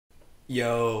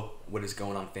Yo, what is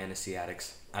going on, Fantasy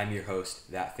Addicts? I'm your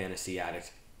host, That Fantasy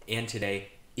Addict, and today,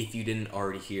 if you didn't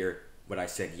already hear what I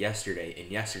said yesterday in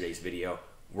yesterday's video,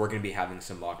 we're going to be having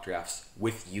some mock drafts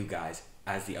with you guys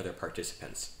as the other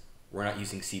participants. We're not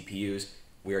using CPUs,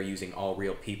 we are using all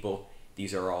real people.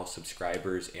 These are all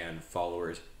subscribers and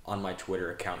followers on my Twitter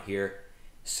account here.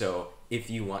 So if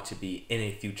you want to be in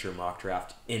a future mock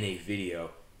draft in a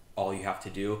video, all you have to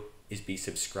do is be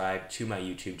subscribed to my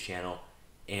YouTube channel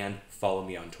and follow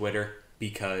me on Twitter,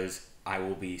 because I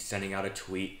will be sending out a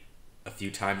tweet a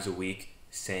few times a week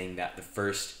saying that the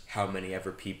first how many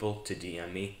ever people to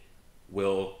DM me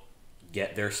will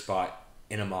get their spot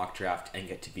in a mock draft and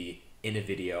get to be in a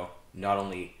video, not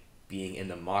only being in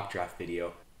the mock draft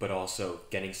video, but also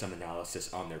getting some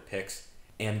analysis on their picks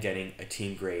and getting a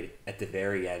team grade at the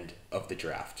very end of the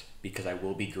draft, because I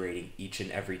will be grading each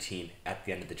and every team at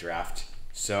the end of the draft.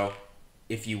 So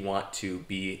if you want to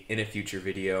be in a future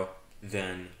video,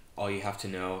 then all you have to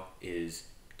know is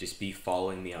just be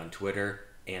following me on Twitter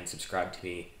and subscribe to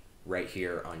me right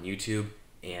here on YouTube.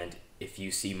 And if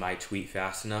you see my tweet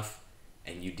fast enough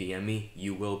and you DM me,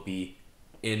 you will be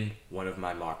in one of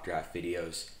my mock draft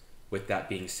videos. With that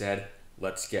being said,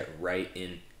 let's get right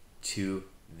into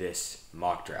this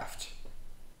mock draft.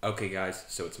 Okay guys,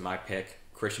 so it's my pick.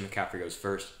 Christian McCaffrey goes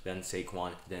first, then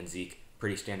Saquon, then Zeke.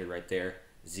 Pretty standard right there.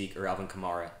 Zeke or Alvin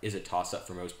Kamara is a toss-up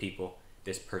for most people.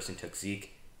 This person took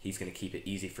Zeke. He's going to keep it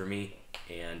easy for me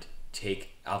and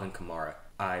take Alvin Kamara.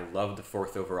 I love the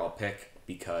 4th overall pick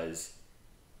because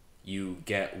you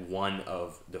get one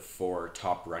of the 4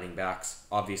 top running backs.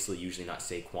 Obviously, usually not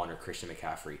Saquon or Christian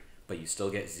McCaffrey, but you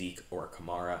still get Zeke or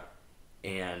Kamara,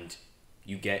 and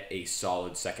you get a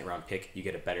solid 2nd round pick. You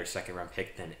get a better 2nd round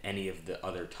pick than any of the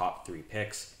other top 3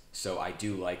 picks. So I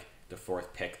do like the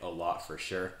 4th pick a lot for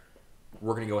sure.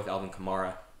 We're going to go with Alvin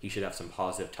Kamara. He should have some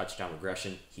positive touchdown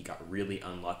regression. He got really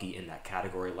unlucky in that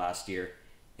category last year,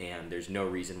 and there's no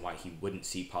reason why he wouldn't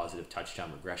see positive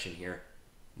touchdown regression here.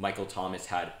 Michael Thomas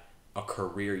had a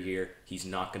career year. He's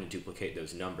not going to duplicate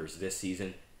those numbers this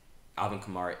season. Alvin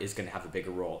Kamara is going to have a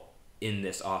bigger role in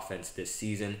this offense this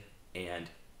season, and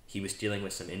he was dealing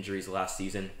with some injuries last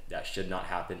season. That should not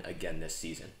happen again this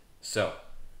season. So,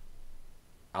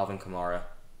 Alvin Kamara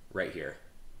right here.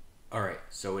 Alright,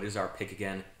 so it is our pick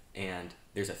again, and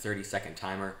there's a 30-second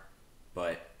timer,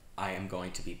 but I am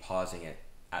going to be pausing it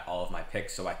at all of my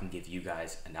picks so I can give you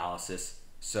guys analysis.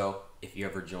 So if you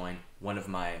ever join one of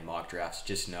my mock drafts,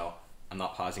 just know I'm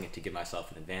not pausing it to give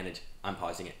myself an advantage. I'm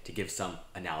pausing it to give some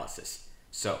analysis.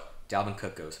 So Dalvin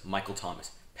Cook goes, Michael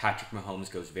Thomas, Patrick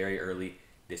Mahomes goes very early.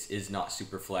 This is not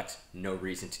super flex. No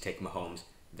reason to take Mahomes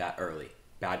that early.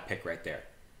 Bad pick right there.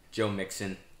 Joe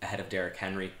Mixon ahead of Derrick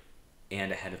Henry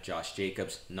and ahead of Josh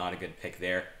Jacobs. Not a good pick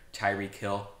there. Tyreek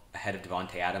Hill ahead of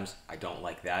Devontae Adams. I don't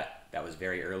like that. That was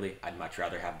very early. I'd much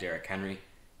rather have Derrick Henry.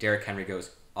 Derrick Henry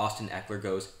goes. Austin Eckler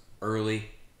goes early.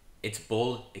 It's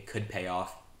bold. It could pay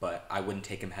off, but I wouldn't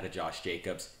take him ahead of Josh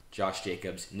Jacobs. Josh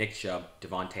Jacobs, Nick Chubb,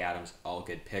 Devontae Adams, all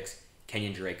good picks.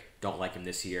 Kenyon Drake, don't like him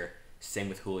this year. Same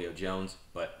with Julio Jones,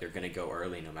 but they're going to go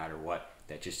early no matter what.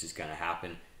 That just is going to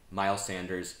happen. Miles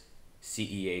Sanders,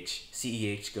 CEH.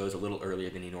 CEH goes a little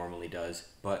earlier than he normally does,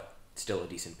 but still a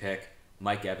decent pick.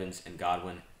 Mike Evans and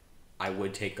Godwin. I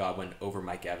would take Godwin over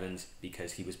Mike Evans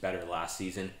because he was better last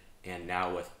season, and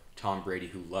now with Tom Brady,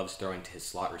 who loves throwing to his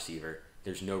slot receiver,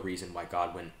 there's no reason why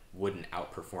Godwin wouldn't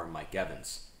outperform Mike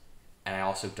Evans. And I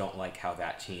also don't like how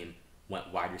that team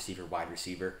went wide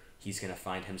receiver. He's going to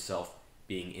find himself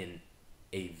being in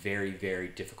a very, very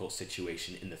difficult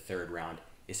situation in the 3rd round,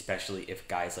 especially if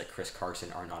guys like Chris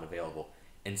Carson are not available.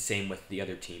 And same with the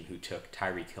other team who took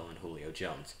Tyreek Hill and Julio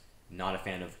Jones. Not a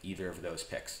fan of either of those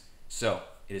picks. So,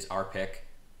 it is our pick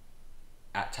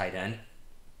at tight end.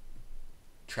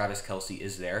 Travis Kelce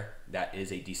is there. That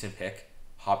is a decent pick.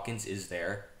 Hopkins is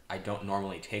there. I don't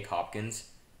normally take Hopkins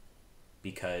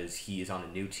because he is on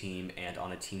a new team and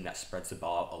on a team that spreads the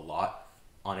ball out a lot,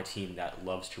 on a team that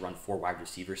loves to run 4 wide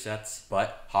receiver sets.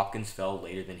 But Hopkins fell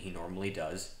later than he normally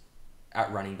does.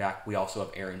 At running back, we also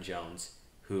have Aaron Jones,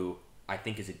 who I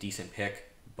think is a decent pick,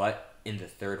 but in the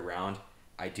 3rd round,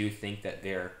 I do think that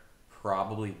there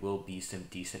probably will be some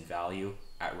decent value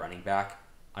at running back.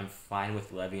 I'm fine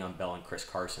with Le'Veon Bell and Chris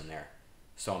Carson there,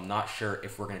 so I'm not sure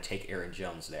if we're going to take Aaron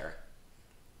Jones there.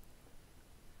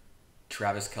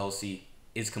 Travis Kelce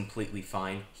is completely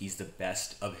fine. He's the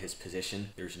best of his position.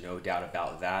 There's no doubt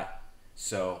about that.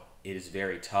 So it is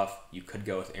very tough. You could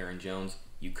go with Aaron Jones.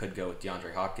 You could go with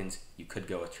DeAndre Hopkins. You could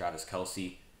go with Travis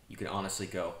Kelce. You could honestly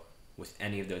go with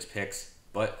any of those picks,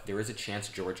 but there is a chance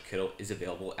George Kittle is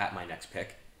available at my next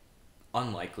pick.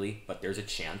 Unlikely, but there's a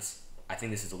chance. I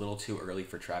think this is a little too early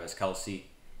for Travis Kelce.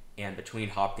 And between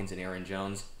Hopkins and Aaron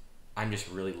Jones, I'm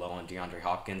just really low on DeAndre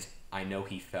Hopkins. I know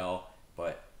he fell,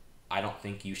 but I don't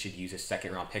think you should use a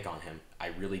second-round pick on him. I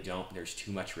really don't. There's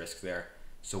too much risk there.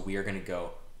 So we are going to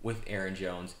go with Aaron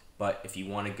Jones. But if you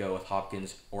want to go with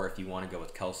Hopkins or if you want to go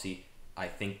with Kelce, I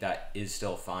think that is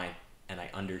still fine, and I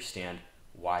understand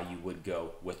why you would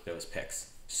go with those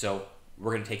picks. So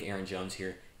we're going to take Aaron Jones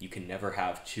here. You can never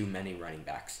have too many running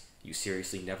backs. You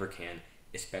seriously never can,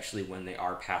 especially when they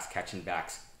are pass-catching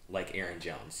backs like Aaron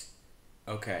Jones.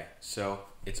 Okay, so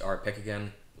it's our pick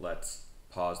again. Let's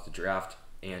pause the draft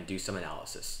and do some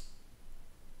analysis.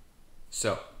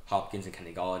 So Hopkins and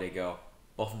Kenny Golladay go.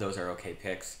 Both of those are okay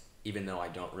picks. Even though I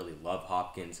don't really love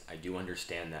Hopkins, I do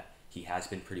understand that he has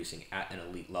been producing at an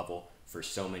elite level for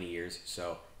so many years,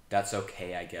 so that's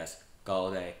okay, I guess.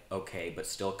 Golladay, okay, but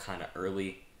still kind of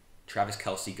early. Travis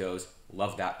Kelce goes,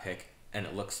 love that pick, and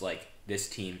it looks like this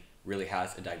team really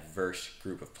has a diverse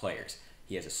group of players.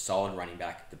 He has a solid running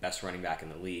back, the best running back in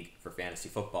the league for fantasy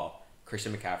football,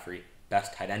 Christian McCaffrey,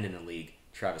 best tight end in the league,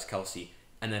 Travis Kelce,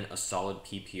 and then a solid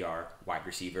PPR wide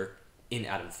receiver in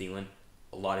Adam Thielen.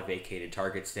 A lot of vacated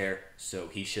targets there, so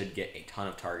he should get a ton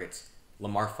of targets.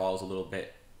 Lamar falls a little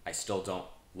bit. I still don't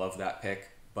love that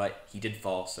pick, but he did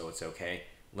fall, so it's okay.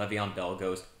 Le'Veon Bell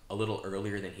goes a little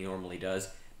earlier than he normally does.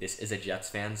 This is a Jets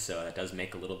fan, so that does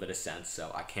make a little bit of sense,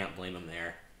 so I can't blame him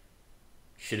there.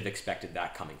 Should have expected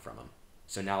that coming from him.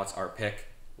 So now it's our pick.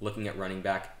 Looking at running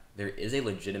back, there is a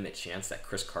legitimate chance that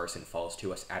Chris Carson falls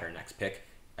to us at our next pick.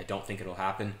 I don't think it'll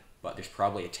happen, but there's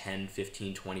probably a 10,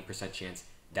 15, 20% chance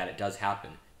that it does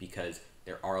happen because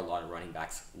there are a lot of running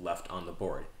backs left on the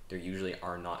board. There usually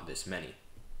are not this many.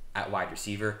 At wide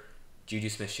receiver, Juju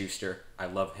Smith-Schuster, I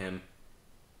love him.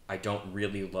 I don't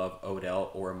really love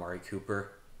Odell or Amari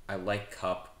Cooper. I like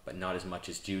Kupp, but not as much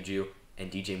as Juju, and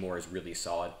DJ Moore is really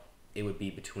solid. It would be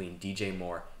between DJ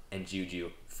Moore and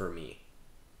Juju for me.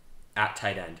 At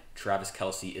tight end, Travis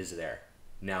Kelce is there.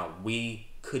 Now, we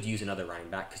could use another running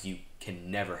back because you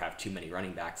can never have too many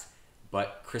running backs,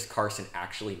 but Chris Carson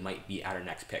actually might be at our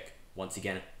next pick. Once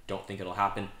again, don't think it'll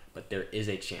happen, but there is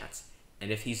a chance.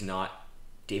 And if he's not,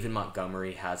 David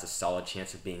Montgomery has a solid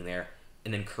chance of being there,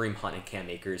 and then Kareem Hunt and Cam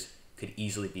Akers could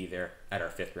easily be there at our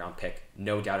 5th round pick.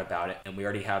 No doubt about it, and we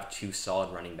already have 2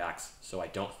 solid running backs, so I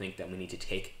don't think that we need to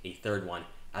take a third one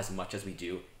as much as we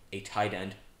do a tight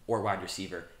end or wide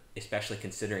receiver, especially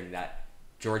considering that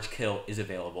George Kittle is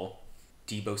available.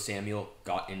 Deebo Samuel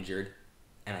got injured,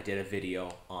 and I did a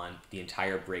video on the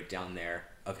entire breakdown there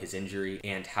of his injury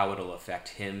and how it'll affect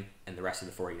him and the rest of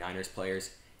the 49ers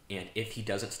players. And if he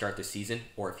doesn't start the season,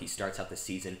 or if he starts out the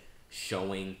season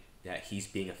showing that he's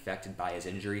being affected by his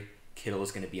injury, Kittle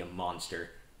is going to be a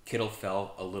monster. Kittle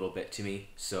fell a little bit to me,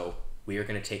 so we are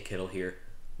going to take Kittle here.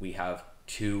 We have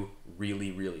 2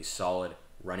 really, really solid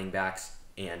running backs,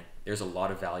 and there's a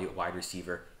lot of value at wide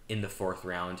receiver in the 4th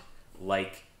round,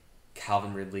 like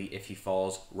Calvin Ridley if he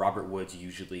falls. Robert Woods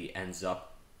usually ends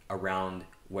up around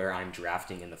where I'm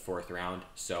drafting in the 4th round,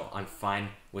 so I'm fine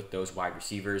with those wide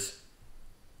receivers.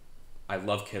 I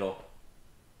love Kittle.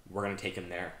 We're going to take him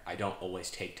there. I don't always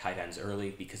take tight ends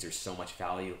early because there's so much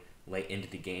value late into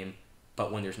the game,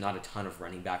 but when there's not a ton of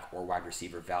running back or wide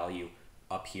receiver value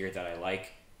up here that I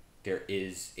like, there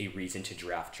is a reason to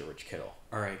draft George Kittle.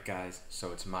 Alright guys,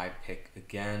 so it's my pick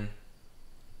again.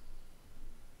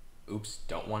 Oops,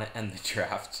 don't want to end the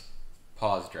draft.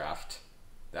 Pause draft.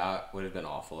 That would have been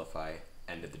awful if I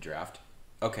ended the draft.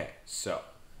 Okay, so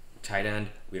tight end,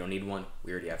 we don't need one.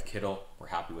 We already have Kittle. We're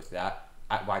happy with that.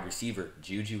 At wide receiver,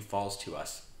 Juju falls to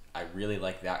us. I really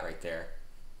like that right there.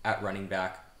 At running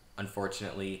back,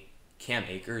 unfortunately, Cam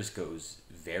Akers goes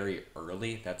very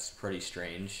early. That's pretty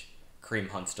strange. Kareem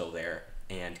Hunt's still there,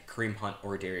 and Kareem Hunt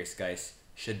or Darius Geis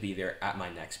should be there at my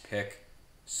next pick.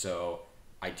 So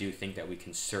I do think that we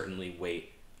can certainly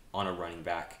wait on a running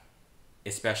back,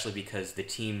 especially because the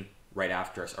team right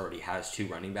after us already has 2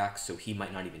 running backs, so he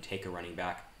might not even take a running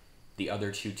back. The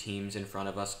other 2 teams in front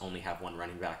of us only have 1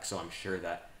 running back, so I'm sure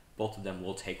that both of them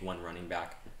will take 1 running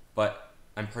back. But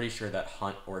I'm pretty sure that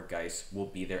Hunt or Geis will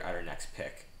be there at our next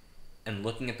pick. And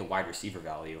looking at the wide receiver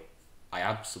value, I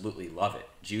absolutely love it.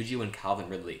 Juju and Calvin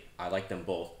Ridley, I like them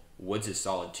both. Woods is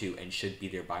solid too and should be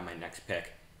there by my next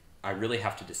pick. I really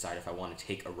have to decide if I want to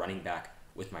take a running back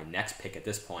with my next pick at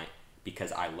this point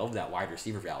because I love that wide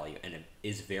receiver value and it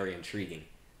is very intriguing.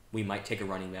 We might take a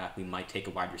running back, we might take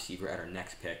a wide receiver at our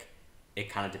next pick. It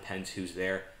kind of depends who's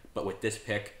there. But with this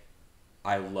pick,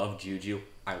 I love Juju.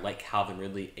 I like Calvin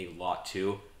Ridley a lot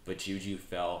too, but Juju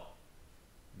fell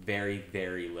very,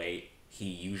 very late. He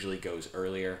usually goes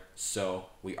earlier, so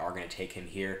we are going to take him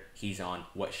here. He's on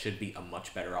what should be a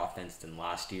much better offense than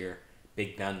last year.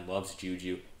 Big Ben loves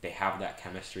Juju. They have that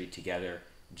chemistry together.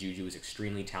 Juju is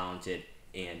extremely talented,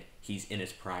 and he's in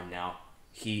his prime now.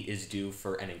 He is due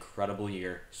for an incredible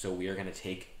year, so we are going to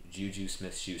take Juju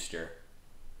Smith-Schuster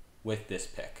with this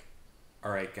pick.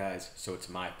 Alright guys, so it's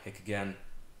my pick again.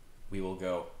 We will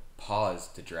go pause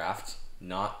the draft,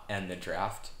 not end the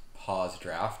draft, pause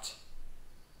draft.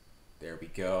 There we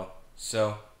go.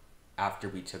 So, after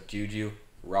we took Juju,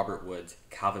 Robert Woods,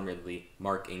 Calvin Ridley,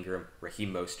 Mark Ingram,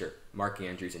 Raheem Mostert, Mark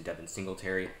Andrews, and Devin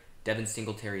Singletary. Devin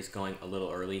Singletary is going a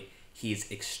little early. He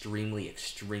is extremely,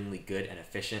 extremely good and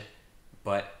efficient,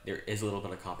 but there is a little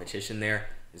bit of competition there.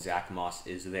 Zach Moss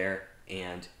is there,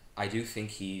 and I do think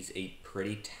he's a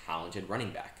pretty talented running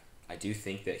back. I do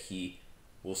think that he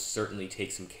will certainly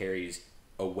take some carries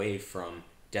away from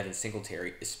Devin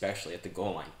Singletary, especially at the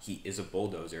goal line. He is a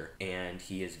bulldozer, and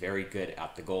he is very good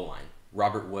at the goal line.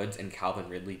 Robert Woods and Calvin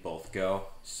Ridley both go,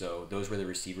 so those were the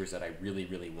receivers that I really,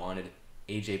 really wanted.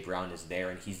 A.J. Brown is there,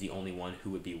 and he's the only one who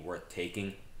would be worth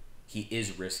taking. He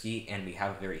is risky, and we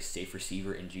have a very safe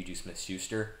receiver in Juju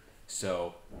Smith-Schuster,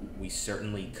 so we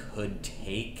certainly could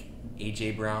take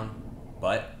A.J. Brown,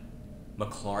 but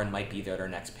McLaurin might be there at our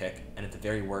next pick, and at the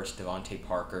very worst, Devontae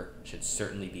Parker should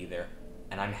certainly be there,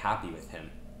 and I'm happy with him.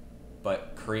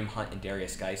 But Kareem Hunt and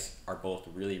Darius Geis are both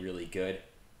really, really good.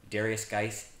 Darius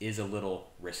Geis is a little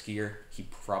riskier. He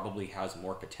probably has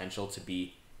more potential to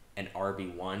be an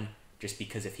RB1, just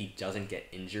because if he doesn't get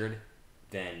injured,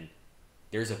 then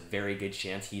there's a very good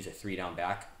chance he's a 3-down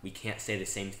back. We can't say the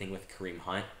same thing with Kareem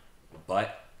Hunt,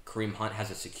 but Kareem Hunt has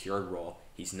a secured role.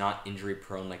 He's not injury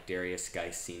prone like Darius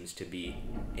Geis seems to be,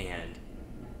 and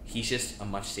he's just a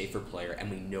much safer player, and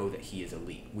we know that he is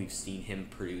elite. We've seen him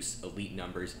produce elite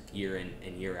numbers year in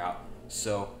and year out.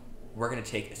 So we're going to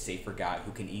take a safer guy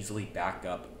who can easily back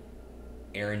up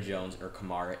Aaron Jones or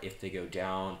Kamara if they go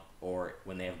down or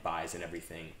when they have buys and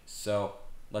everything. So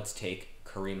let's take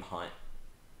Kareem Hunt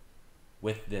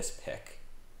with this pick.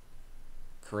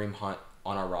 Kareem Hunt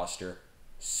on our roster.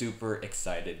 Super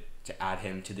excited to add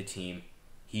him to the team.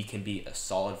 He can be a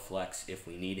solid flex if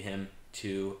we need him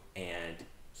to, and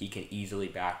he can easily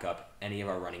back up any of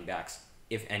our running backs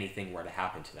if anything were to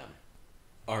happen to them.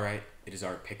 Alright, it is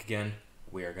our pick again.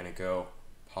 We are going to go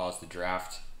pause the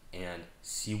draft and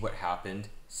see what happened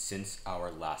since our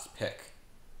last pick.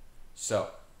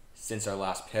 So, since our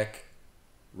last pick,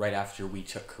 right after we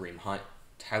took Kareem Hunt,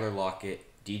 Tyler Lockett,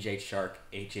 DJ Chark,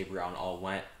 A.J. Brown all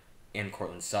went, and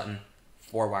Cortland Sutton.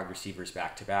 4 wide receivers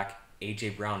back-to-back. A.J.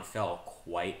 Brown fell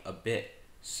quite a bit,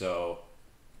 so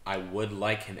I would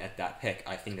like him at that pick.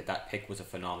 I think that pick was a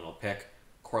phenomenal pick.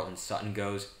 Cortland Sutton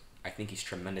goes. I think he's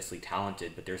tremendously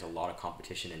talented, but there's a lot of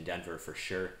competition in Denver for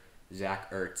sure.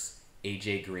 Zach Ertz,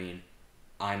 A.J. Green.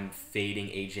 I'm fading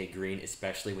A.J. Green,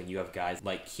 especially when you have guys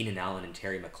like Keenan Allen and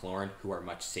Terry McLaurin who are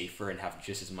much safer and have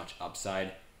just as much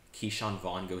upside. Keyshawn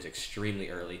Vaughn goes extremely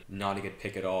early. Not a good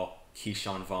pick at all.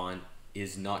 Keyshawn Vaughn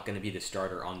is not going to be the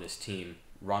starter on this team.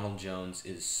 Ronald Jones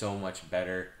is so much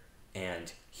better,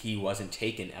 and he wasn't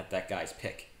taken at that guy's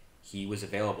pick. He was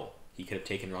available. He could have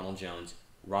taken Ronald Jones.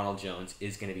 Ronald Jones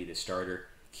is going to be the starter.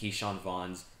 Keyshawn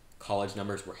Vaughn's college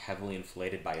numbers were heavily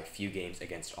inflated by a few games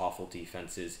against awful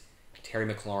defenses. Terry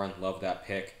McLaurin, love that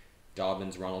pick.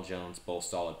 Dobbins, Ronald Jones, both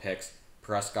solid picks.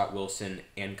 Prescott, Wilson,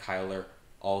 and Kyler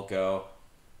all go.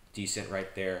 Decent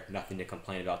right there. Nothing to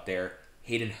complain about there.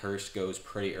 Hayden Hurst goes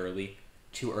pretty early.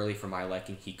 Too early for my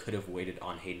liking. He could have waited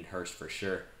on Hayden Hurst for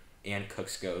sure. And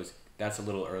Cooks goes. That's a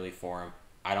little early for him.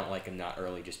 I don't like him that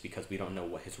early just because we don't know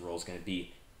what his role is going to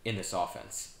be in this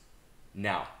offense.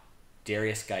 Now,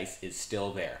 Darius Geis is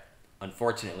still there.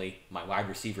 Unfortunately, my wide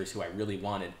receivers who I really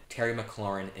wanted, Terry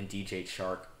McLaurin and DJ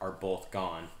Chark, are both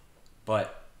gone.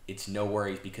 But it's no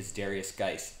worries because Darius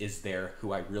Geis is there,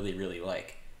 who I really, really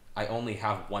like. I only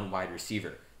have one wide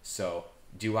receiver, so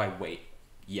do I wait?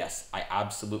 Yes, I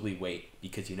absolutely wait,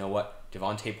 because you know what?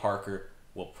 Devontae Parker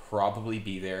will probably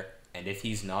be there, and if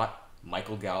he's not,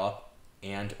 Michael Gallup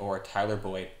and or Tyler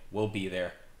Boyd will be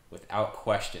there without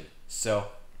question. So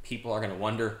people are going to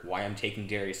wonder why I'm taking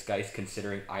Darius Geis,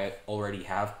 considering I already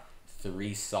have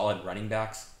 3 solid running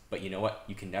backs. But you know what?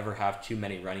 You can never have too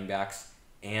many running backs,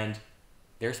 and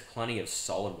there's plenty of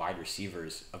solid wide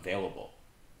receivers available.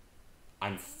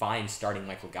 I'm fine starting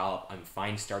Michael Gallup. I'm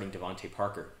fine starting Devontae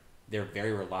Parker. They're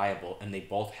very reliable, and they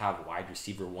both have wide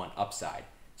receiver 1 upside.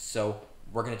 So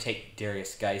we're going to take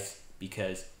Darius Geis,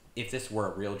 because if this were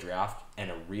a real draft and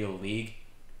a real league,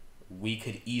 we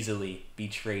could easily be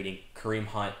trading Kareem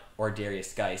Hunt or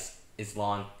Darius Geis. As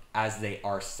long as they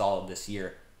are solid this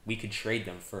year, we could trade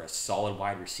them for a solid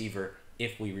wide receiver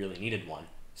if we really needed one.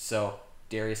 So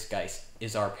Darius Geis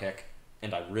is our pick,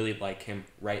 and I really like him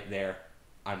right there.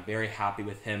 I'm very happy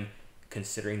with him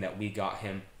considering that we got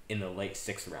him in the late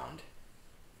 6th round.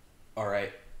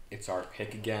 Alright, it's our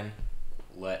pick again.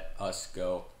 Let us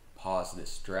go pause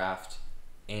this draft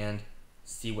and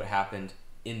see what happened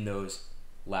in those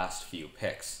last few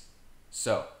picks.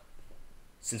 So,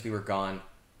 since we were gone,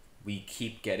 we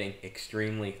keep getting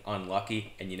extremely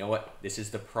unlucky, and you know what? This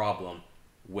is the problem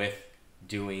with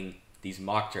doing these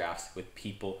mock drafts with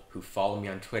people who follow me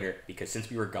on Twitter, because since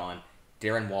we were gone,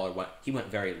 Darren Waller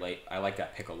went very late. I like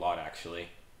that pick a lot, actually.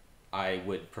 I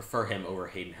would prefer him over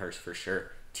Hayden Hurst for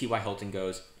sure. T.Y. Hilton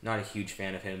goes, not a huge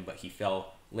fan of him, but he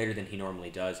fell later than he normally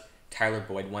does. Tyler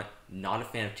Boyd went, not a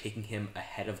fan of taking him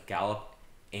ahead of Gallup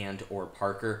and or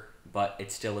Parker, but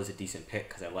it still is a decent pick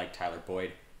because I like Tyler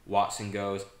Boyd. Watson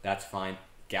goes, that's fine.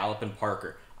 Gallup and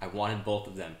Parker, I wanted both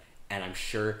of them, and I'm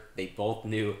sure they both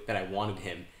knew that I wanted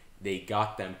him. They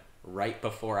got them right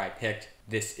before I picked.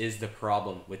 This is the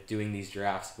problem with doing these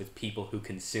drafts with people who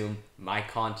consume my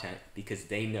content, because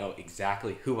they know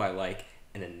exactly who I like,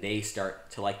 and then they start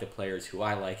to like the players who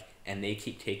I like, and they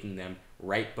keep taking them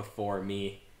right before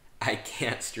me. I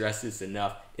can't stress this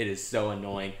enough. It is so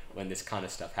annoying when this kind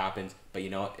of stuff happens, but you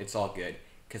know what? It's all good,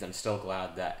 because I'm still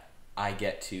glad that I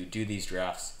get to do these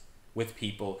drafts with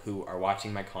people who are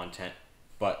watching my content.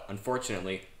 But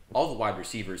unfortunately, all the wide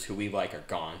receivers who we like are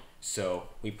gone, so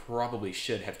we probably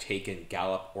should have taken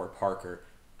Gallup or Parker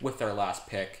with our last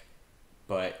pick,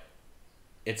 but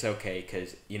it's okay,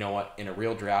 because you know what? In a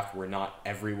real draft where not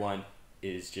everyone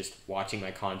is just watching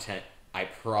my content, I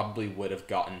probably would have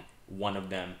gotten one of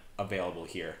them available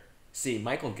here. See,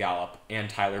 Michael Gallup and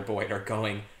Tyler Boyd are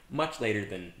going much later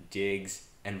than Diggs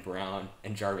and Brown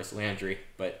and Jarvis Landry,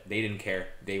 but they didn't care.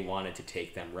 They wanted to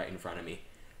take them right in front of me.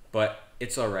 But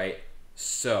it's alright.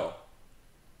 So,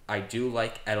 I do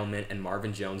like Edelman and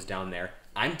Marvin Jones down there.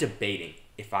 I'm debating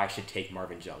if I should take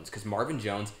Marvin Jones, because Marvin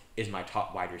Jones is my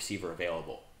top wide receiver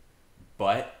available.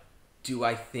 But do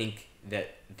I think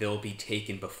that they'll be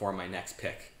taken before my next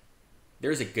pick?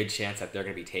 There's a good chance that they're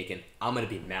going to be taken. I'm going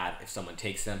to be mad if someone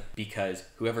takes them, because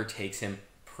whoever takes him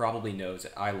probably knows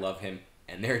that I love him,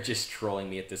 and they're just trolling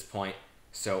me at this point.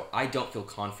 So I don't feel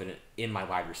confident in my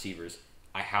wide receivers.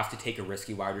 I have to take a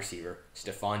risky wide receiver,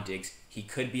 Stephon Diggs. He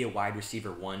could be a wide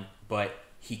receiver 1, but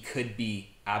he could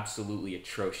be absolutely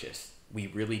atrocious. We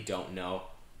really don't know.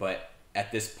 But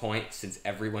at this point, since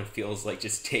everyone feels like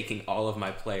just taking all of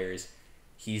my players,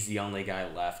 he's the only guy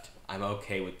left. I'm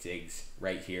okay with Diggs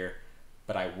right here,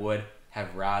 but I would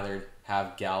have rather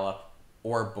have Gallup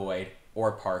or Boyd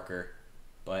or Parker.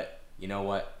 But you know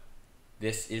what?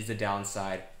 This is the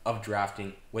downside of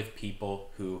drafting with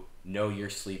people who know your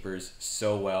sleepers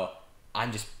so well.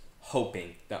 I'm just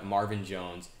hoping that Marvin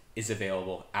Jones is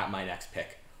available at my next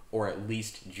pick, or at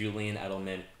least Julian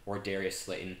Edelman or Darius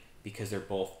Slayton, because they're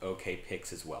both okay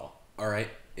picks as well. Alright,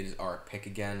 it is our pick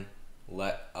again.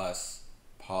 Let us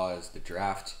pause the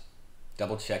draft,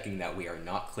 double checking that we are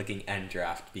not clicking end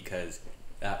draft, because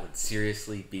that would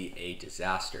seriously be a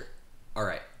disaster.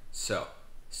 Alright, so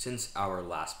since our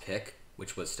last pick,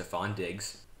 which was Stephon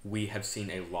Diggs, we have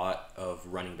seen a lot of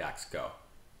running backs go.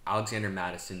 Alexander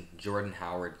Mattison, Jordan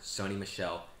Howard, Sony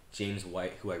Michel, James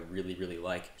White, who I really, really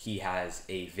like. He has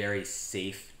a very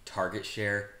safe target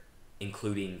share,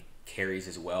 including carries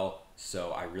as well,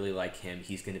 so I really like him.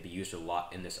 He's going to be used a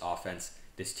lot in this offense.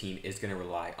 This team is going to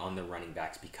rely on the running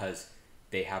backs because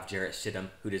they have Jarrett Stidham,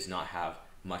 who does not have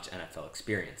much NFL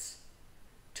experience.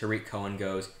 Tariq Cohen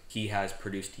goes. He has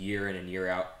produced year in and year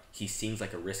out. He seems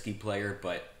like a risky player,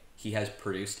 but he has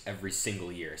produced every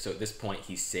single year, so at this point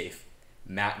he's safe.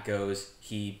 Matt goes.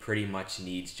 He pretty much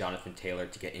needs Jonathan Taylor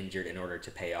to get injured in order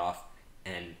to pay off,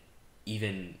 and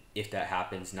even if that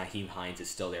happens, Nyheim Hines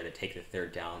is still there to take the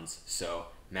third downs, so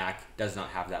Mac does not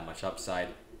have that much upside.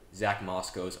 Zach Moss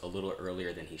goes a little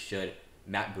earlier than he should.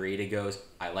 Matt Breida goes.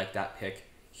 I like that pick.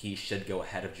 He should go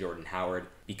ahead of Jordan Howard,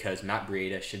 because Matt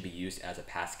Breida should be used as a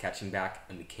pass catching back,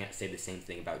 and we can't say the same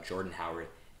thing about Jordan Howard,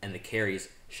 and the carries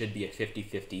should be a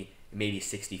 50-50, maybe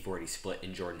 60-40 split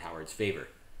in Jordan Howard's favor.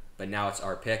 But now it's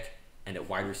our pick, and at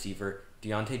wide receiver,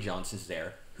 Deontay Johnson's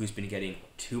there, who's been getting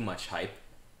too much hype,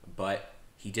 but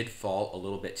he did fall a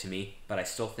little bit to me, but I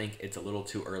still think it's a little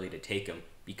too early to take him,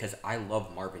 because I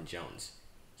love Marvin Jones.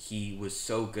 He was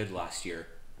so good last year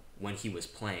when he was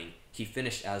playing. He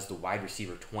finished as the wide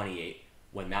receiver 28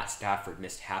 when Matt Stafford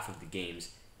missed half of the games,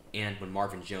 and when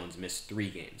Marvin Jones missed 3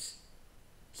 games.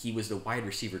 He was the wide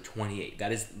receiver 28.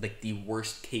 That is like the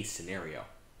worst case scenario.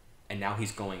 And now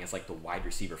he's going as like the wide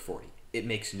receiver 40. It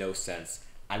makes no sense.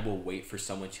 I will wait for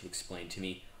someone to explain to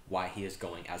me why he is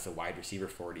going as the wide receiver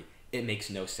 40. It makes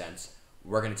no sense.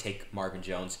 We're going to take Marvin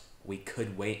Jones. We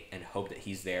could wait and hope that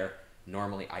he's there.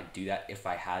 Normally, I'd do that if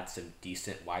I had some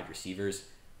decent wide receivers,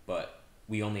 but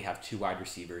we only have 2 wide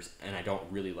receivers, and I don't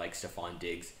really like Stephon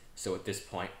Diggs. So at this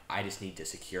point, I just need to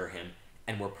secure him,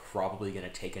 and we're probably going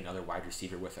to take another wide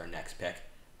receiver with our next pick.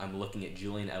 I'm looking at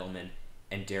Julian Edelman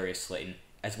and Darius Slayton,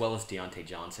 as well as Deontay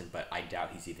Johnson, but I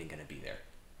doubt he's even going to be there.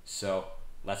 So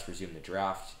let's resume the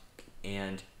draft,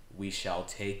 and we shall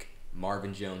take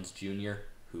Marvin Jones Jr.,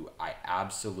 who I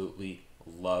absolutely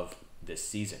love this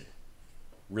season.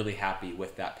 Really happy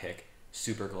with that pick.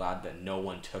 Super glad that no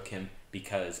one took him,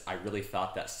 because I really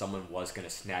thought that someone was going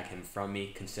to snag him from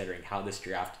me, considering how this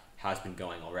draft has been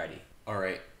going already.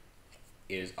 Alright,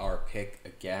 is our pick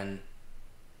again.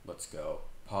 Let's go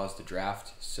pause the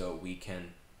draft so we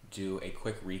can do a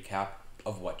quick recap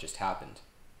of what just happened.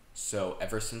 So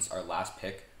ever since our last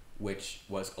pick, which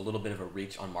was a little bit of a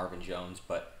reach on Marvin Jones,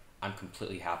 but I'm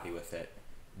completely happy with it,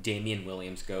 Damian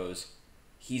Williams goes.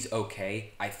 He's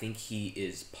okay. I think he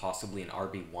is possibly an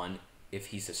RB1 if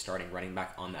he's a starting running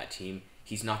back on that team.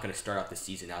 He's not going to start out the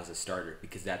season as a starter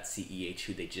because that's CEH,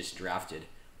 who they just drafted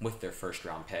with their first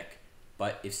round pick.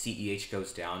 But if CEH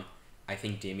goes down, I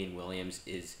think Damian Williams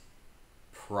is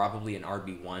probably an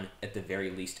RB1, at the very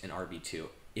least an RB2.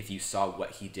 If you saw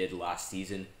what he did last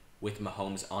season with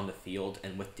Mahomes on the field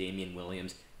and with Damian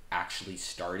Williams actually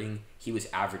starting, he was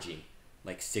averaging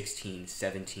like 16,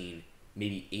 17,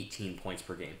 maybe 18 points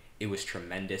per game. It was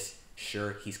tremendous.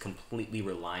 Sure, he's completely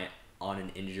reliant on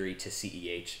an injury to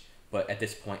CEH, but at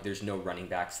this point, there's no running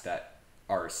backs that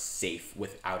are safe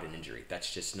without an injury.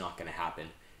 That's just not going to happen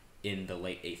in the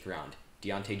late 8th round.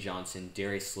 Deontay Johnson,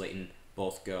 Darius Slayton,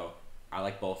 both go. I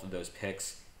like both of those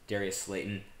picks. Darius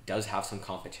Slayton does have some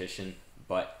competition,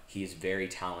 but he is very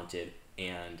talented,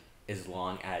 and as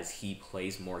long as he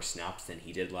plays more snaps than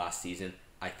he did last season,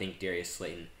 I think Darius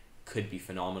Slayton could be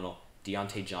phenomenal.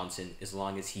 Deontay Johnson, as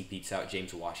long as he beats out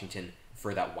James Washington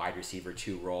for that wide receiver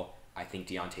 2 role, I think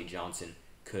Deontay Johnson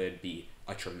could be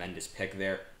a tremendous pick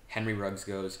there. Henry Ruggs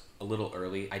goes a little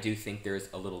early. I do think there's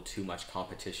a little too much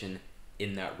competition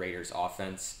in that Raiders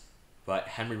offense, but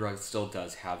Henry Ruggs still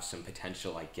does have some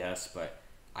potential, I guess, but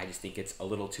I just think it's a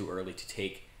little too early to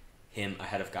take him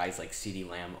ahead of guys like CeeDee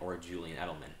Lamb or Julian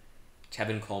Edelman.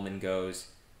 Tevin Coleman goes.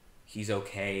 He's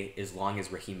okay as long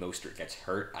as Raheem Mostert gets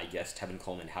hurt. I guess Tevin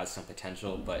Coleman has some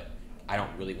potential, but I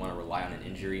don't really want to rely on an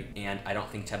injury, and I don't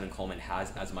think Tevin Coleman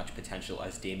has as much potential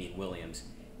as Damian Williams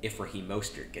if Raheem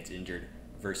Mostert gets injured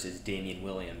versus Damian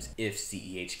Williams if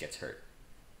CEH gets hurt.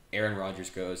 Aaron Rodgers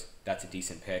goes. That's a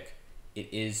decent pick. It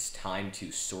is time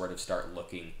to sort of start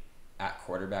looking at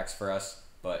quarterbacks for us,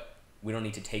 but we don't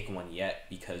need to take one yet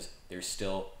because there's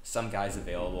still some guys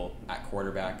available at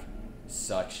quarterback,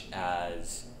 such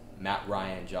as Matt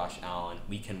Ryan, Josh Allen.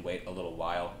 We can wait a little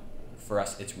while. For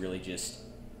us, it's really just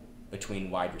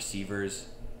between wide receivers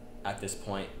at this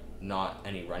point, not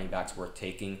any running backs worth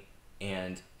taking.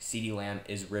 And CeeDee Lamb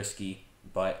is risky,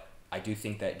 but I do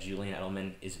think that Julian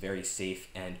Edelman is very safe,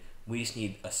 and we just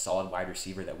need a solid wide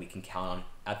receiver that we can count on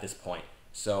at this point.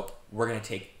 So we're going to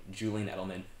take Julian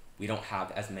Edelman. We don't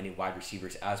have as many wide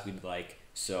receivers as we'd like,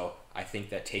 so I think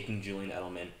that taking Julian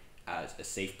Edelman as a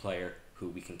safe player who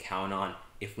we can count on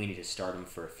if we need to start him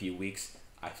for a few weeks,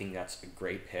 I think that's a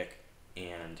great pick,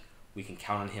 and we can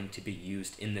count on him to be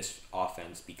used in this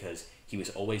offense because he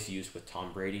was always used with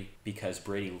Tom Brady, because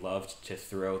Brady loved to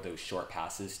throw those short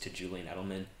passes to Julian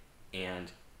Edelman,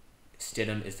 and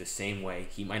Stidham is the same way.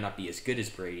 He might not be as good as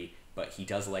Brady, but he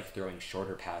does like throwing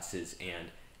shorter passes, and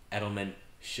Edelman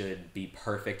should be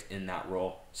perfect in that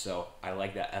role. So I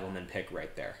like that Edelman pick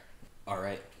right there. All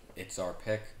right, it's our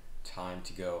pick. Time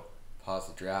to go pause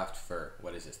the draft for,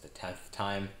 what is this, the 10th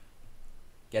time?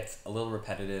 Gets a little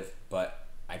repetitive, but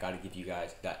I got to give you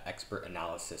guys that expert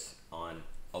analysis on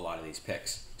a lot of these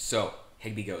picks. So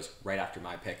Higbee goes right after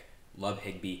my pick. Love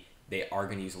Higbee. They are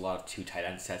going to use a lot of 2 tight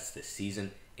end sets this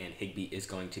season, and Higbee is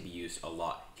going to be used a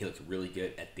lot. He looked really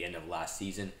good at the end of last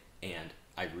season, and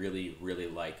I really, really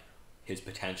like his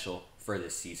potential for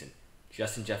this season.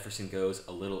 Justin Jefferson goes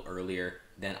a little earlier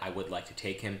than I would like to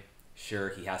take him. Sure,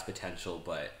 he has potential,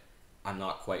 but I'm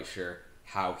not quite sure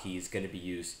how he's going to be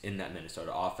used in that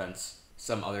Minnesota offense.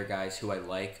 Some other guys who I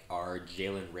like are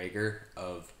Jalen Reagor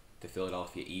of the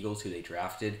Philadelphia Eagles, who they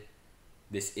drafted.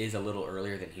 This is a little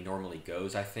earlier than he normally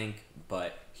goes, I think,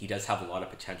 but he does have a lot of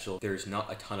potential. There's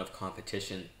not a ton of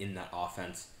competition in that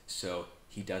offense, so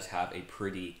he does have a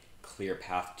pretty clear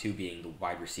path to being the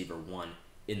wide receiver 1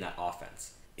 in that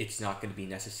offense. It's not going to be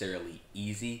necessarily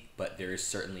easy, but there is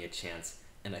certainly a chance,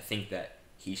 and I think that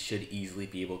he should easily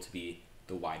be able to be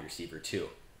the wide receiver 2.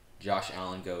 Josh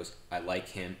Allen goes, I like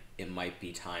him. It might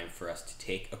be time for us to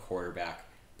take a quarterback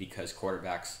because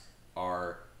quarterbacks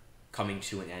are coming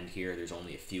to an end here. There's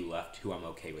only a few left who I'm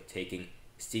okay with taking.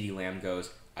 CeeDee Lamb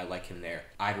goes, I like him there.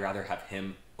 I'd rather have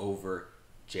him over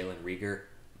Jalen Reagor,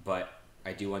 but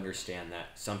I do understand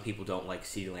that some people don't like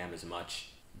CeeDee Lamb as much,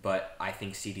 but I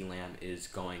think CeeDee Lamb is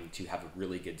going to have a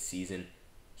really good season.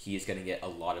 He is going to get a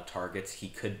lot of targets. He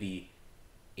could be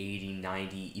 80,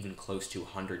 90, even close to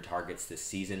 100 targets this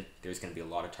season. There's going to be a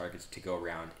lot of targets to go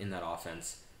around in that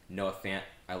offense. Noah Fant,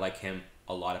 I like him.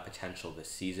 A lot of potential this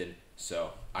season,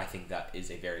 so I think that is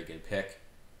a very good pick.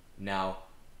 Now,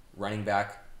 running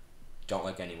back, don't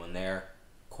like anyone there.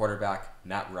 Quarterback,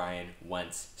 Matt Ryan,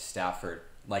 Wentz, Stafford,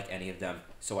 like any of them.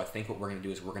 So I think what we're going to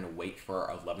do is we're going to wait for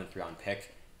our 11th round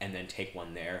pick and then take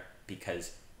one there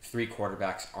because 3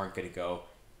 quarterbacks aren't going to go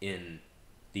in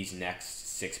these next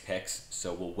 6 picks.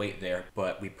 So we'll wait there,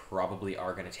 but we probably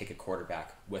are going to take a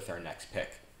quarterback with our next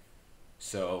pick.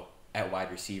 So at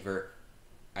wide receiver,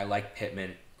 I like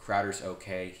Pittman. Crowder's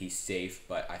okay. He's safe,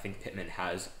 but I think Pittman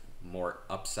has more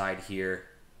upside here.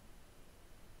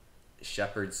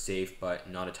 Shepard's safe, but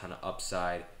not a ton of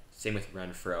upside. Same with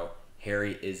Renfro.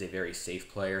 Harry is a very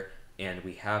safe player, and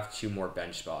we have 2 more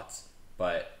bench spots,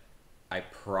 but I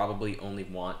probably only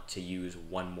want to use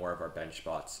 1 more of our bench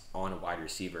spots on a wide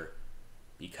receiver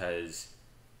because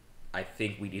I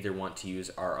think we'd either want to use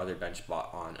our other bench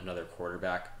spot on another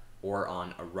quarterback or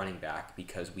on a running back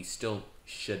because we still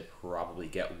should probably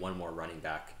get 1 more running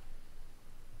back.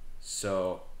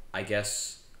 So I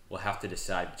guess we'll have to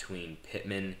decide between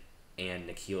Pittman and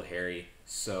N'Keal Harry.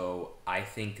 So I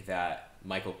think that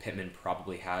Michael Pittman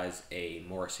probably has a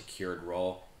more secured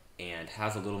role and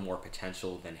has a little more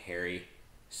potential than Harry.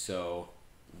 So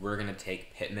we're going to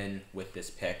take Pittman with this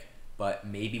pick, but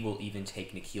maybe we'll even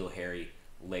take N'Keal Harry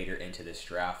later into this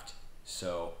draft.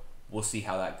 So we'll see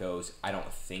how that goes. I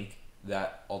don't think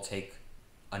that I'll take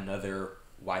another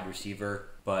wide receiver,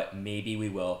 but maybe we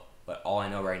will. But all I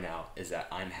know right now is that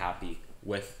I'm happy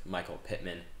with Michael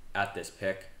Pittman at this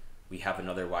pick. We have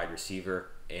another wide receiver,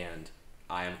 and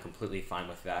I am completely fine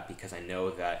with that because I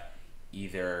know that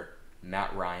either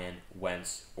Matt Ryan,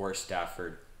 Wentz, or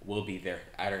Stafford will be there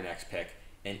at our next pick.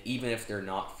 And even if they're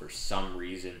not for some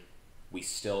reason, we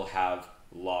still have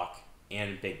Locke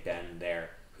and Big Ben there,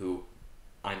 who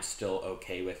I'm still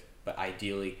okay with. But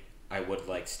ideally, I would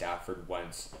like Stafford,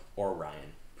 Wentz, or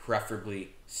Ryan.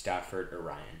 Preferably Stafford or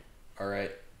Ryan.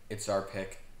 Alright, it's our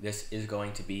pick. This is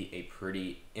going to be a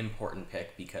pretty important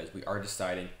pick because we are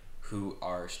deciding who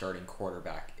our starting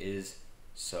quarterback is.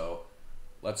 So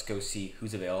let's go see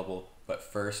who's available. But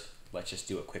first, let's just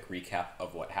do a quick recap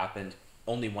of what happened.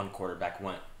 Only 1 quarterback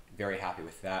went. Very happy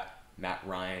with that. Matt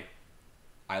Ryan.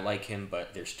 I like him,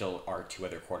 but there still are 2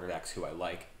 other quarterbacks who I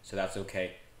like. So that's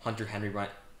okay. Hunter Henry went.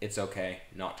 It's okay.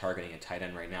 Not targeting a tight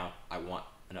end right now. I want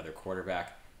another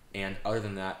quarterback. And other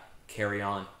than that, Carry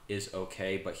On is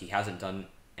okay, but he hasn't done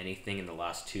anything in the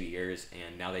last 2 years,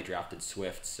 and now they drafted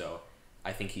Swift, so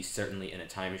I think he's certainly in a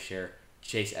timeshare.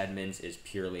 Chase Edmonds is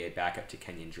purely a backup to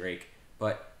Kenyon Drake,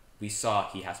 but we saw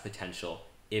he has potential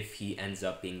if he ends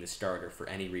up being the starter for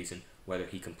any reason, whether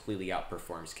he completely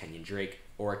outperforms Kenyon Drake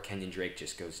or Kenyon Drake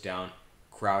just goes down.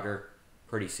 Crowder,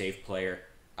 pretty safe player.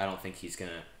 I don't think he's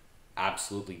going to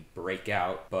absolutely break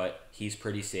out, but he's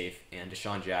pretty safe, and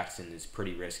Deshaun Jackson is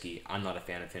pretty risky. I'm not a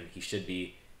fan of him. He should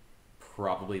be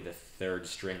probably the 3rd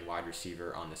string wide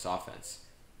receiver on this offense.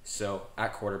 So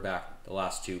at quarterback, the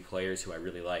last 2 players who I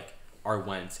really like are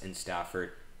Wentz and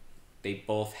Stafford. They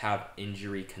both have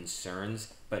injury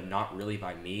concerns, but not really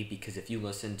by me, because if you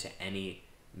listen to any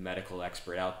medical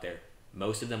expert out there,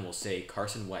 most of them will say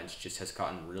Carson Wentz just has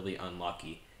gotten really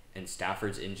unlucky, and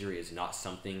Stafford's injury is not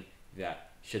something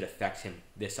that should affect him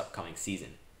this upcoming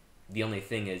season. The only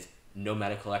thing is, no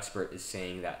medical expert is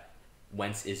saying that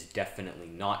Wentz is definitely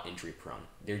not injury prone.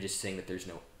 They're just saying that there's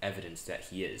no evidence that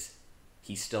he is.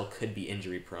 He still could be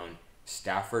injury prone.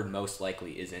 Stafford most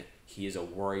likely isn't. He is a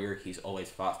warrior. He's always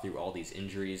fought through all these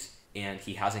injuries, and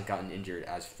he hasn't gotten injured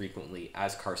as frequently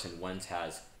as Carson Wentz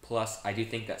has. Plus, I do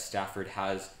think that Stafford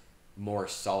has more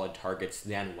solid targets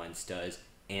than Wentz does,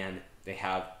 and they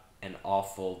have an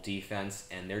awful defense,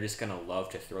 and they're just going to love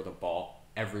to throw the ball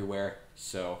everywhere.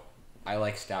 So I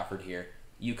like Stafford here.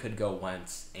 You could go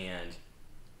Wentz, and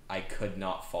I could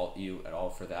not fault you at all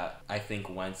for that. I think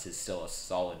Wentz is still a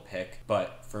solid pick,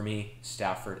 but for me,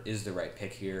 Stafford is the right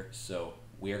pick here, so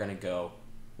we are going to go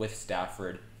with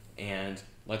Stafford, and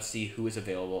let's see who is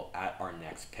available at our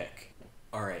next pick.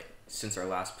 Alright, since our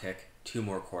last pick, 2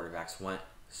 more quarterbacks went,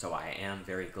 so I am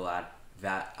very glad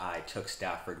that I took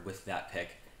Stafford with that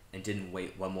pick and didn't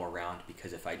wait 1 more round,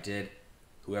 because if I did,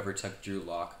 whoever took Drew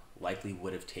Lock likely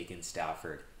would have taken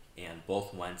Stafford, and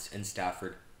both Wentz and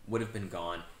Stafford would have been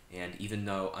gone. And even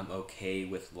though I'm okay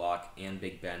with Lock and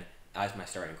Big Ben as my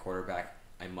starting quarterback,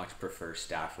 I much prefer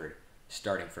Stafford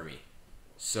starting for me.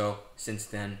 So since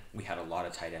then, we had a lot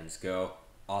of tight ends go.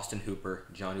 Austin Hooper,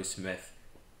 Jonnu Smith,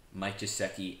 Mike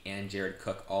Gesicki, and Jared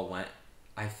Cook all went.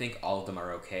 I think all of them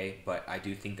are okay, but I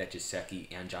do think that Gesicki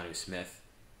and Jonnu Smith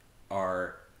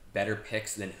are better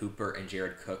picks than Hooper and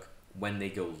Jared Cook when they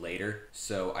go later.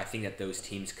 So I think that those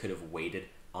teams could have waited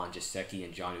on Gesicki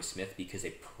and Jonnu Smith because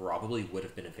they probably would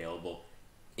have been available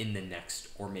in the next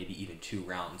or maybe even 2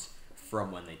 rounds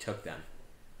from when they took them.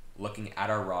 Looking at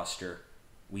our roster,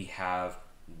 we have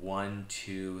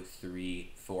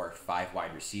 5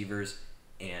 wide receivers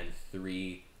and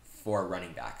 4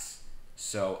 running backs.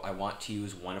 So I want to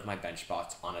use one of my bench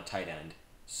spots on a tight end.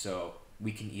 So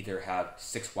we can either have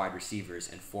 6 wide receivers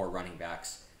and 4 running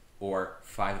backs, or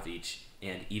 5 of each.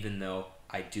 And even though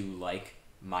I do like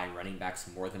my running backs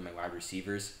more than my wide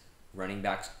receivers, running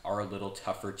backs are a little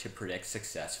tougher to predict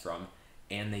success from,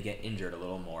 and they get injured a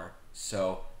little more.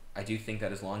 So I do think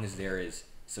that as long as there is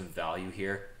some value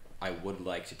here, I would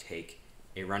like to take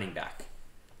a running back.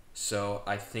 So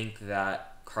I think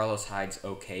that Carlos Hyde's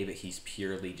okay, but he's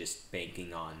purely just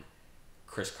banking on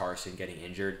Chris Carson getting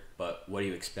injured. But what do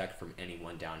you expect from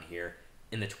anyone down here?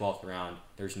 In the 12th round,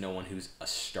 there's no one who's a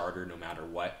starter no matter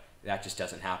what. That just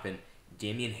doesn't happen.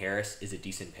 Damian Harris is a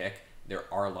decent pick. There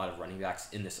are a lot of running backs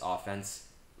in this offense,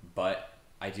 but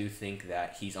I do think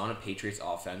that he's on a Patriots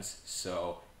offense,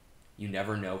 so you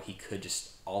never know. He could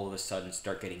just all of a sudden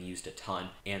start getting used a ton.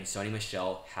 And Sony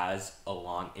Michel has a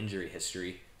long injury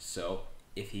history, so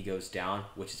if he goes down,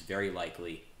 which is very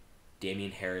likely,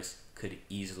 Damian Harris could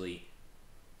easily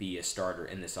be a starter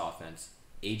in this offense.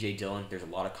 A.J. Dillon, there's a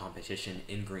lot of competition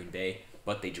in Green Bay,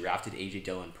 but they drafted A.J.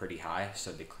 Dillon pretty high,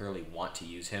 so they clearly want to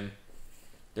use him.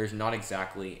 There's not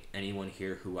exactly anyone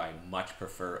here who I much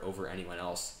prefer over anyone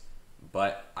else,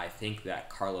 but I think that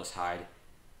Carlos Hyde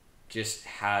just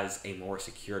has a more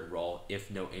secured role if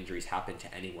no injuries happen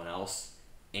to anyone else.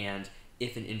 And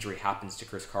if an injury happens to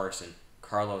Chris Carson,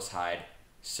 Carlos Hyde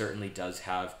certainly does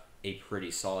have a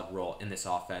pretty solid role in this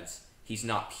offense. He's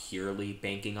not purely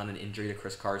banking on an injury to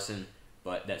Chris Carson,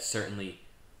 but that certainly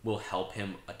will help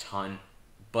him a ton.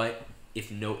 But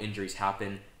if no injuries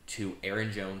happen to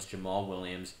Aaron Jones, Jamal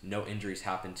Williams, no injuries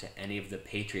happen to any of the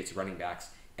Patriots running backs,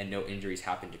 and no injuries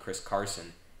happen to Chris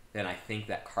Carson, then I think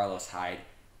that Carlos Hyde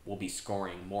will be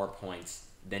scoring more points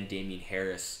than Damian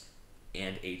Harris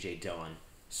and A.J. Dillon.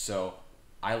 So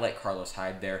I like Carlos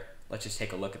Hyde there. Let's just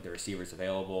take a look at the receivers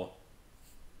available.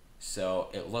 So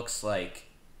it looks like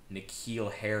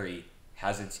N'Keal Harry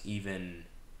hasn't even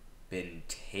been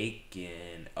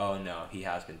taken. Oh no, he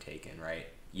has been taken, right?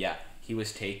 Yeah, he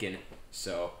was taken.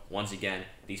 So once again,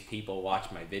 these people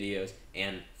watch my videos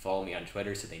and follow me on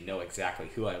Twitter, so they know exactly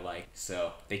who I like.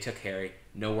 So they took Harry.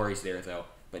 No worries there though.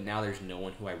 But now there's no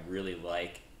one who I really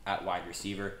like at wide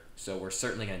receiver. So we're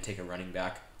certainly going to take a running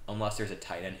back unless there's a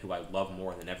tight end who I love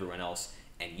more than everyone else.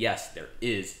 And yes, there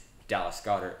is Dallas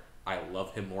Goedert. I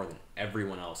love him more than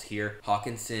everyone else here.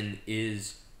 Hawkinson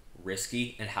is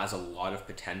risky and has a lot of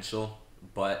potential,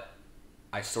 but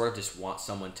I sort of just want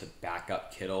someone to back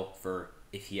up Kittle for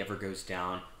if he ever goes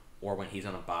down or when he's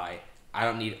on a bye. I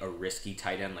don't need a risky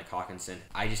tight end like Hawkinson.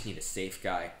 I just need a safe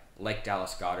guy like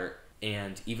Dallas Goedert.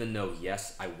 And even though,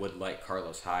 yes, I would like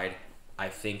Carlos Hyde, I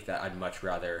think that I'd much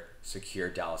rather secure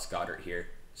Dallas Goedert here.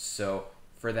 So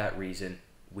for that reason,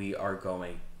 we are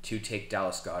going to take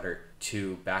Dallas Goedert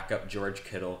to back up George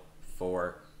Kittle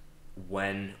for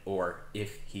when or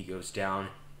if he goes down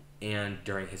and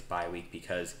during his bye week,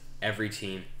 because every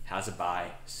team has a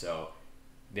bye, so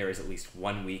there is at least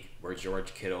 1 week where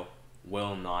George Kittle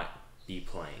will not be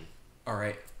playing.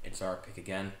 Alright, it's our pick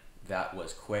again. That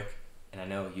was quick, and I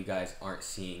know you guys aren't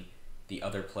seeing the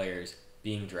other players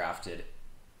being drafted,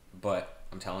 but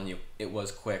I'm telling you, it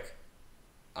was quick.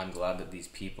 I'm glad that these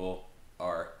people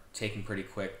are taking pretty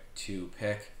quick to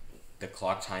pick. The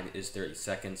clock time is 30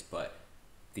 seconds, but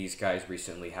these guys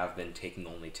recently have been taking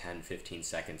only 10-15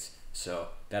 seconds, so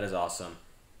that is awesome.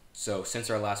 So since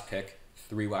our last pick,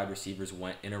 3 wide receivers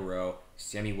went in a row: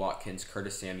 Sammy Watkins,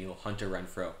 Curtis Samuel, Hunter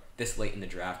Renfrow. This late in the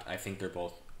draft, I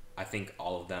think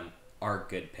all of them are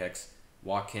good picks.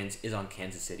 Watkins is on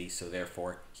Kansas City, so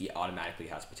therefore he automatically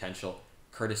has potential.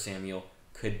 Curtis Samuel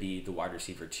could be the wide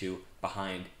receiver 2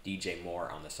 behind DJ Moore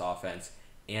on this offense.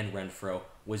 And Renfrow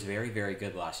was very, very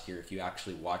good last year. If you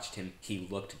actually watched him, he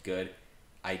looked good.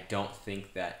 I don't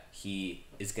think that he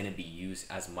is going to be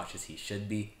used as much as he should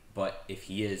be, but if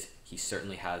he is, he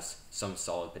certainly has some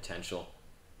solid potential.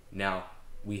 Now,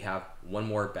 we have one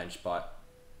more bench spot.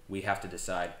 we have to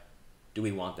decide, do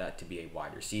we want that to be a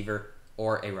wide receiver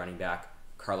or a running back?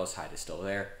 Carlos Hyde is still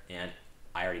there, and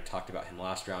I already talked about him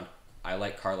last round. I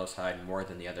like Carlos Hyde more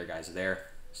than the other guys there,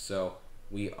 so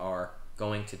we are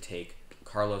going to take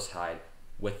Carlos Hyde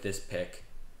with this pick.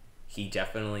 He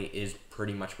definitely is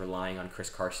pretty much relying on Chris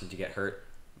Carson to get hurt,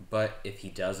 but if he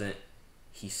doesn't,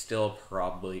 he still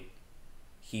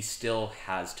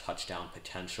has touchdown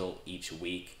potential each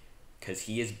week because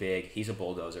he is big, he's a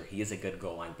bulldozer, he is a good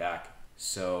goal line back,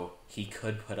 so he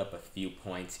could put up a few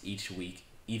points each week,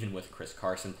 even with Chris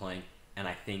Carson playing, and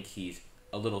I think he's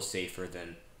a little safer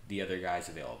than the other guys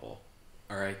available.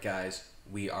 Alright guys,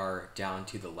 we are down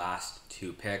to the last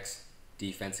two picks.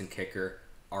 Defense and kicker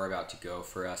are about to go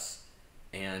for us,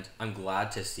 and I'm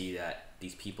glad to see that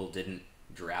these people didn't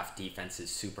draft defenses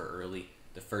super early.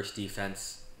 The first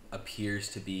defense appears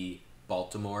to be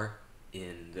Baltimore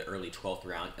in the early 12th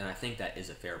round, and I think that is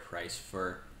a fair price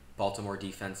for Baltimore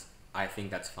defense. I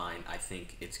think that's fine. I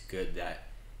think it's good that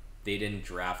they didn't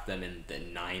draft them in the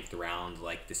 9th round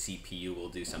like the CPU will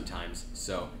do sometimes,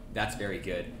 so that's very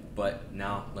good. But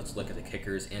now let's look at the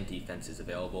kickers and defenses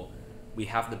available. We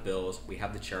have the Bills, we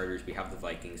have the Chargers, we have the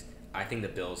Vikings. I think the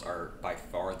Bills are by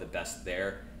far the best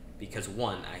there because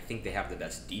one, I think they have the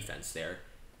best defense there,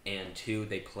 and two,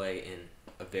 they play in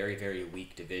a very, very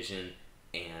weak division,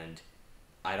 and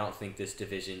I don't think this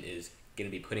division is going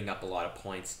to be putting up a lot of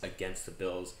points against the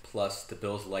Bills. Plus, the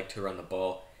Bills like to run the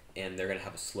ball, and they're going to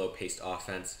have a slow-paced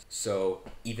offense. So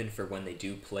even for when they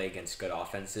do play against good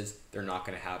offenses, they're not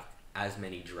going to have as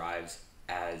many drives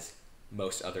as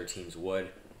most other teams would.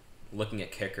 Looking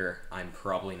at kicker, I'm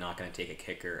probably not going to take a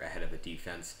kicker ahead of a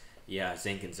defense. Yeah,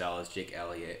 Zane Gonzalez, Jake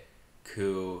Elliott,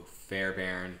 Koo,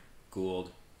 Fairbairn,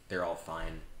 Gould, they're all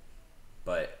fine.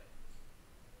 But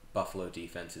Buffalo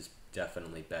defense is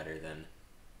definitely better than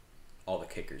all the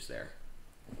kickers there.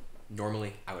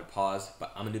 Normally, I would pause,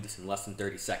 but I'm going to do this in less than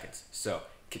 30 seconds. So,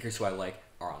 kickers who I like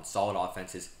are on solid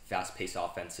offenses, fast-paced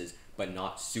offenses, but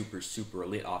not super, super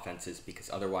elite offenses because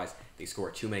otherwise they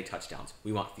score too many touchdowns.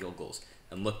 We want field goals.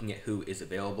 And looking at who is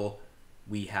available,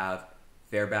 we have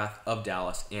Fairbath of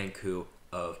Dallas and Koo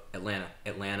of Atlanta.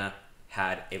 Atlanta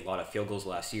had a lot of field goals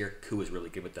last year. Koo was really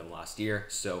good with them last year,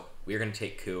 so we're going to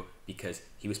take Koo because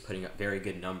he was putting up very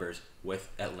good numbers with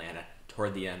Atlanta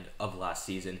toward the end of last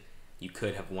season. You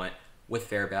could have went with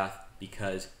Fairbath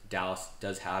because Dallas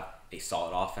does have a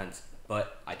solid offense,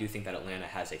 but I do think that Atlanta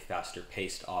has a faster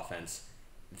paced offense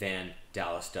than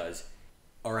Dallas does.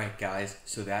 Alright guys,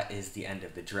 so that is the end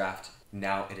of the draft.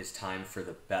 Now it is time for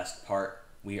the best part.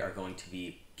 We are going to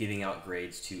be giving out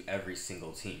grades to every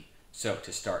single team. So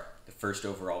to start, the first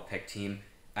overall pick team,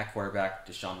 at quarterback,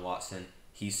 Deshaun Watson,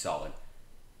 he's solid.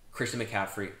 Christian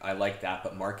McCaffrey, I like that,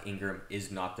 but Mark Ingram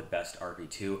is not the best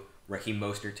RB2. Raheem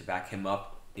Mostert to back him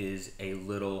up is a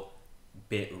little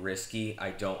bit risky.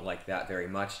 I don't like that very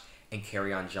much. And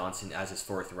Kerryon Johnson as his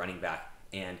fourth running back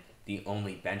and the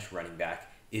only bench running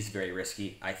back is very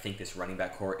risky. I think this running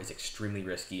back core is extremely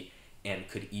risky and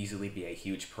could easily be a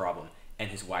huge problem.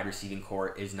 And his wide receiving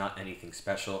core is not anything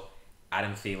special.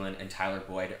 Adam Thielen and Tyler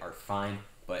Boyd are fine,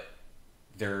 but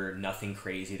they're nothing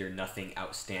crazy. They're nothing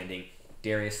outstanding.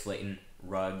 Darius Slayton,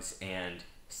 Ruggs, and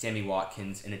Sammy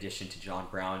Watkins, in addition to John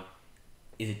Brown,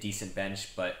 is a decent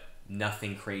bench, but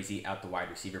nothing crazy at the wide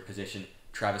receiver position.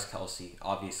 Travis Kelce,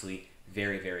 obviously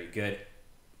very, very good.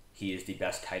 He is the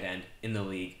best tight end in the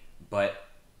league, but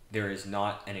there is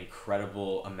not an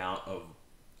incredible amount of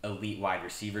elite wide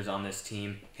receivers on this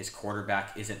team. His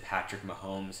quarterback isn't Patrick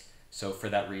Mahomes, so for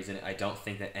that reason, I don't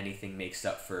think that anything makes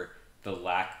up for the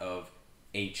lack of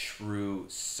a true,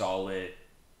 solid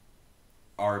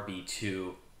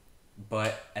RB2.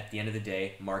 But at the end of the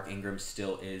day, Mark Ingram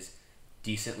still is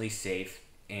decently safe,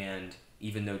 and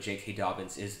even though J.K.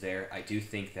 Dobbins is there, I do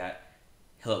think that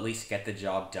he'll at least get the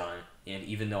job done. And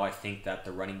even though I think that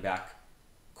the running back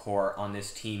core on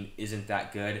this team isn't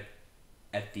that good,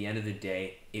 at the end of the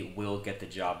day, it will get the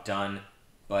job done.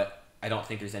 But I don't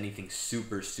think there's anything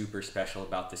super, super special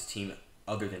about this team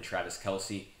other than Travis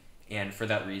Kelce. And for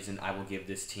that reason, I will give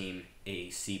this team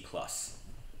a C+.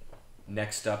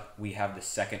 Next up, we have the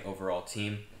second overall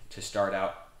team. To start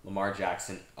out, Lamar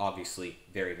Jackson, obviously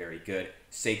very, very good.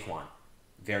 Saquon,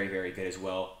 very, very good as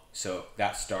well. So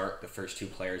that start, the first two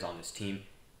players on this team,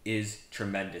 is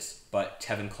tremendous. But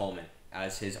Tevin Coleman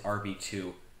as his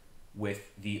RB2,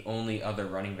 with the only other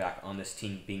running back on this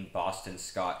team being Boston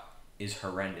Scott, is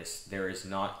horrendous. There is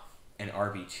not an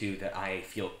RB2 that I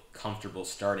feel comfortable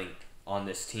starting on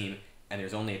this team, and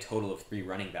there's only a total of 3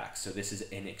 running backs. So this is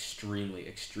an extremely,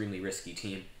 extremely risky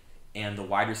team. And the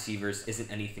wide receivers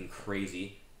isn't anything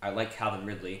crazy. I like Calvin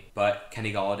Ridley, but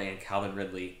Kenny Golladay and Calvin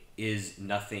Ridley is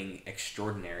nothing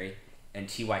extraordinary, and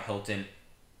T.Y. Hilton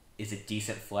is a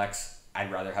decent flex.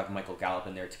 I'd rather have Michael Gallup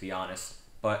in there, to be honest.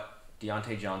 But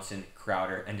Deontay Johnson,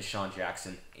 Crowder, and Deshaun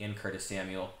Jackson, and Curtis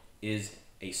Samuel is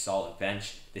a solid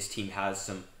bench. This team has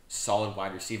some solid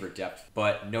wide receiver depth,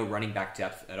 but no running back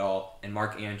depth at all. And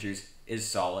Mark Andrews is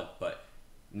solid, but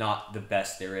not the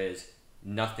best there is.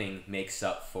 Nothing makes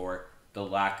up for the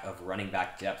lack of running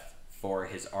back depth for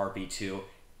his RB2,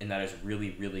 and that is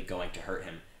really, really going to hurt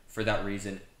him. For that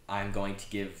reason, I'm going to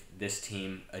give this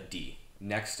team a D.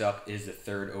 Next up is the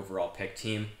third overall pick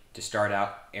team. To start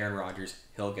out, Aaron Rodgers,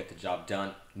 he'll get the job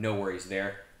done. No worries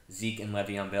there. Zeke and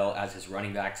Le'Veon Bell as his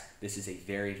running backs. This is a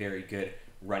very, very good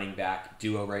running back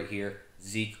duo right here.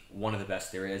 Zeke, one of the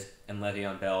best there is, and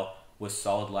Le'Veon Bell was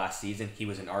solid last season. He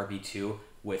was an RB2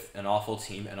 with an awful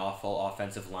team, an awful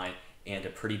offensive line, and a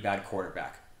pretty bad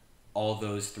quarterback. All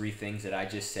those three things that I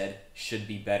just said should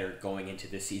be better going into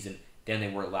this season than they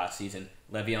were last season.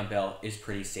 Le'Veon Bell is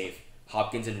pretty safe.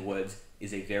 Hopkins and Woods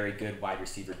is a very good wide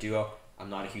receiver duo. I'm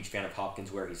not a huge fan of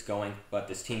Hopkins where he's going, but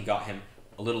this team got him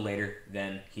a little later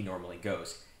than he normally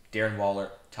goes. Darren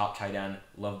Waller, top tight end,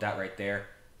 love that right there.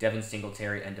 Devin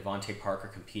Singletary and Devontae Parker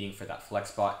competing for that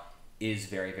flex spot is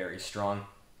very, very strong.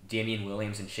 Damian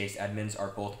Williams and Chase Edmonds are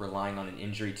both relying on an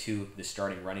injury to the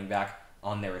starting running back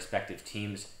on their respective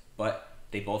teams, but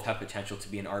they both have potential to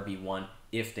be an RB1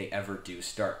 if they ever do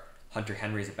start. Hunter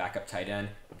Henry is a backup tight end,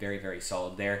 very, very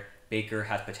solid there. Baker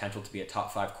has potential to be a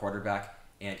top 5 quarterback,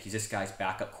 and he's this guy's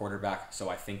backup quarterback, so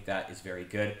I think that is very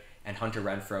good. And Hunter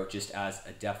Renfrow, just as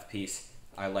a depth piece,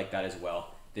 I like that as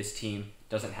well. This team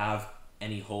doesn't have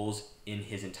any holes in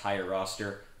his entire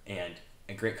roster, and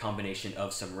a great combination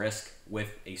of some risk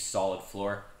with a solid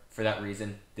floor. For that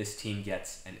reason, this team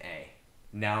gets an A.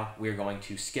 Now we're going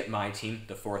to skip my team,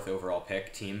 the 4th overall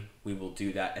pick team. We will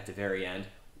do that at the very end.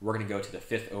 We're going to go to the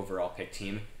 5th overall pick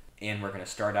team, and we're going to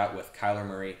start out with Kyler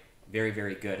Murray. Very,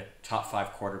 very good. Top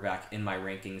 5 quarterback in my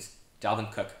rankings.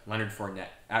 Dalvin Cook, Leonard Fournette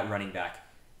at running back.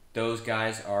 Those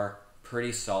guys are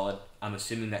pretty solid. I'm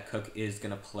assuming that Cook is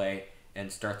going to play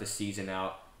and start the season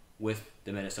out with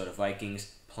the Minnesota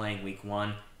Vikings playing week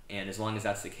 1. And as long as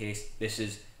that's the case, this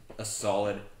is a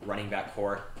solid running back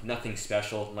core. Nothing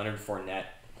special. Leonard Fournette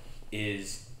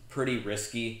is pretty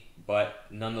risky, but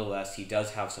nonetheless, he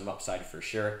does have some upside for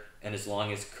sure. And as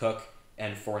long as Cook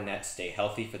and Fournette stay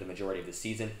healthy for the majority of the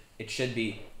season, it should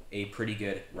be a pretty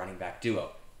good running back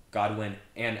duo. Godwin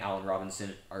and Allen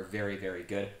Robinson are very, very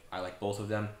good. I like both of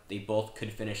them. They both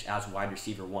could finish as wide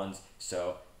receiver 1s,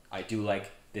 so I do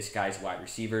like this guy's wide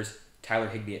receivers. Tyler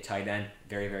Higbee at tight end,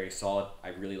 very, very solid. I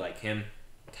really like him.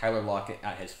 Tyler Lockett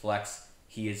at his flex.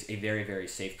 He is a very, very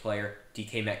safe player.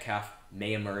 DK Metcalf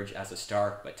may emerge as a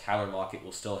star, but Tyler Lockett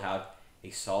will still have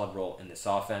a solid role in this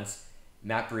offense.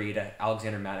 Matt Breida,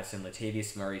 Alexander Mattison,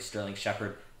 Latavius Murray, Sterling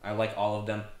Shepard. I like all of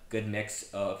them. Good mix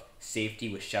of safety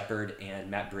with Shepard and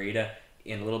Matt Breida,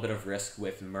 and a little bit of risk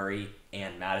with Murray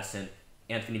and Madison.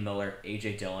 Anthony Miller,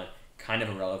 A.J. Dillon, kind of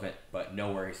irrelevant, but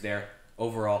no worries there.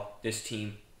 Overall, this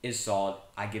team is solid.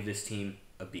 I give this team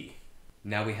a B.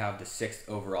 Now we have the 6th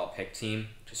overall pick team.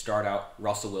 To start out,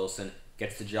 Russell Wilson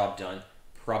gets the job done.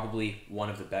 Probably one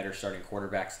of the better starting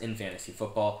quarterbacks in fantasy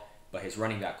football, but his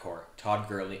running back core, Todd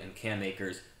Gurley and Cam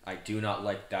Akers, I do not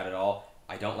like that at all.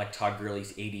 I don't like Todd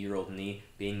Gurley's 80-year-old knee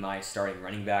being my starting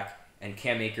running back, and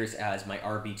Cam Akers as my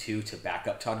RB2 to back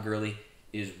up Todd Gurley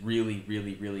is really,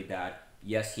 really, really bad.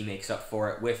 Yes, he makes up for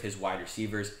it with his wide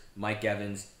receivers, Mike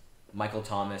Evans, Michael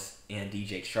Thomas, and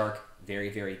DJ Chark. Very,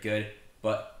 very good,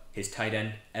 but his tight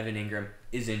end, Evan Ingram,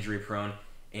 is injury prone,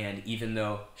 and even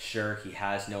though, sure, he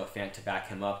has Noah Fant to back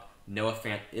him up, Noah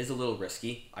Fant is a little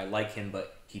risky. I like him,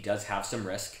 but he does have some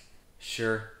risk.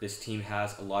 Sure, this team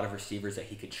has a lot of receivers that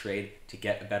he could trade to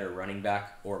get a better running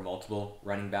back or multiple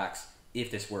running backs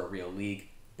if this were a real league,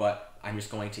 but I'm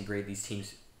just going to grade these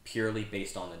teams purely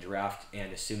based on the draft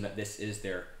and assume that this is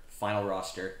their final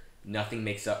roster. Nothing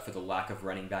makes up for the lack of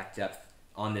running back depth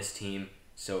on this team,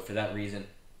 so for that reason,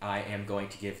 I am going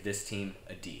to give this team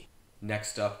a D.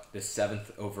 Next up, the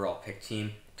 7th overall pick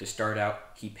team. To start out,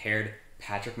 he paired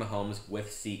Patrick Mahomes with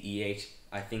CEH.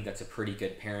 I think that's a pretty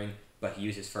good pairing, but he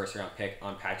used his 1st round pick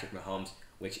on Patrick Mahomes,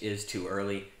 which is too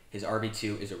early. His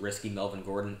RB2 is a risky Melvin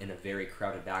Gordon in a very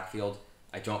crowded backfield.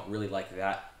 I don't really like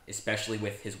that, especially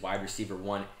with his wide receiver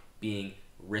 1 being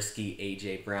risky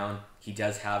A.J. Brown. He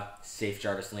does have safe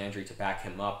Jarvis Landry to back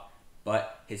him up,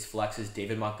 but his flex is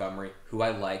David Montgomery, who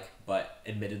I like, but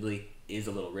admittedly is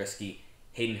a little risky.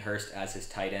 Hayden Hurst as his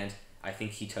tight end. I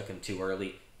think he took him too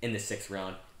early in the 6th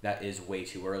round. That is way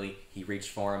too early. He reached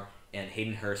for him, and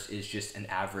Hayden Hurst is just an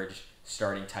average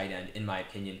starting tight end. In my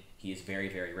opinion, he is very,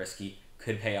 very risky.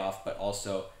 Could pay off, but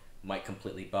also might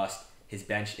completely bust. His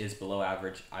bench is below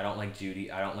average. I don't like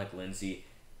Judy. I don't like Lindsey.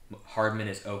 Hardman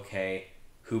is okay.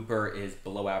 Hooper is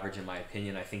below average in my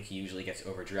opinion. I think he usually gets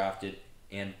overdrafted.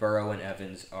 And Burrow and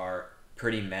Evans are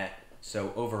pretty meh.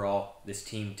 So overall, this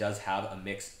team does have a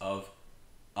mix of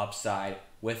upside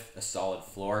with a solid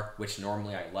floor, which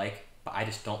normally I like, but I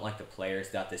just don't like the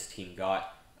players that this team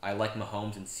got. I like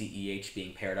Mahomes and CEH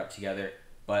being paired up together,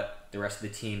 but the rest of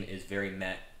the team is very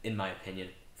meh, in my opinion.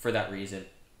 For that reason,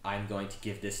 I'm going to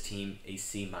give this team a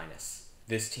C-.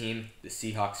 This team, the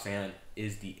Seahawks fan,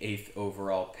 is the 8th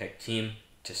overall pick team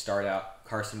to start out.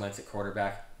 Carson Wentz at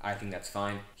quarterback, I think that's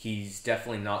fine. He's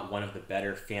definitely not one of the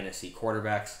better fantasy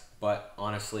quarterbacks, but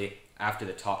honestly, after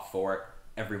the top 4,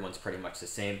 everyone's pretty much the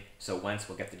same, so Wentz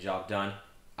will get the job done.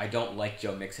 I don't like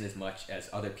Joe Mixon as much as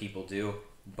other people do,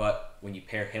 but when you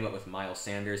pair him up with Miles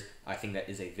Sanders, I think that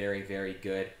is a very, very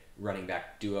good running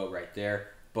back duo right there.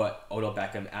 But Odell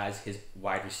Beckham as his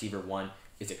wide receiver 1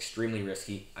 is extremely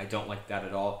risky. I don't like that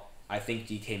at all. I think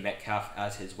DK Metcalf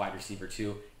as his wide receiver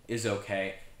 2 is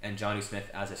okay, and Jonnu Smith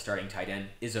as a starting tight end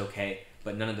is okay,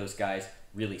 but none of those guys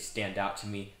really stand out to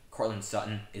me. Cortland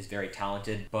Sutton is very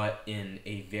talented, but in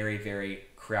a very, very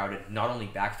crowded, not only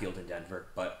backfield in Denver,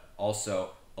 but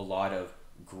also a lot of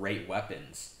great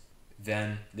weapons.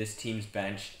 Then this team's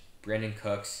bench, Brandon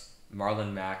Cooks,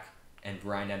 Marlon Mack, and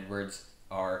Bryan Edwards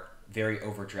are very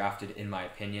overdrafted in my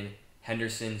opinion.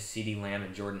 Henderson, CeeDee Lamb,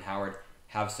 and Jordan Howard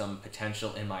have some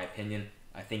potential in my opinion.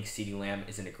 I think CeeDee Lamb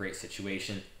is in a great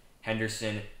situation.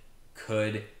 Henderson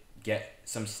could get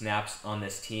some snaps on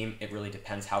this team. It really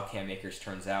depends how Cam Akers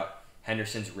turns out.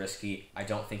 Henderson's risky. I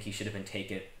don't think he should have been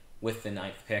taken with the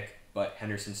 9th pick, but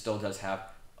Henderson still does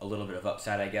have a little bit of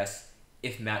upside, I guess.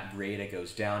 If Matt Breida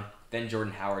goes down, then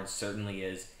Jordan Howard certainly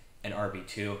is an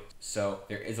RB2. So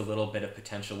there is a little bit of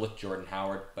potential with Jordan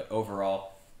Howard, but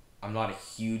overall, I'm not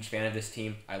a huge fan of this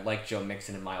team. I like Joe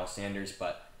Mixon and Miles Sanders,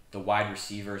 but the wide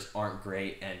receivers aren't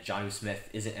great, and Jonnu Smith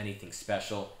isn't anything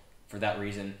special. For that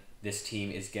reason, this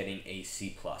team is getting a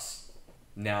C+.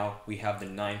 Now we have the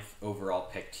 9th overall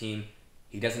pick team.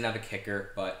 He doesn't have a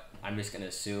kicker, but I'm just going to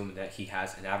assume that he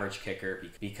has an average kicker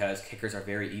because kickers are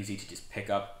very easy to just pick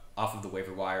up off of the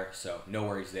waiver wire, so no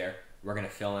worries there. We're going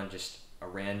to fill in just a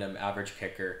random average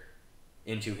kicker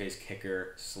into his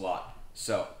kicker slot.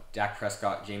 So Dak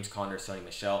Prescott, James Conner, Sony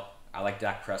Michel. I like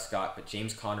Dak Prescott, but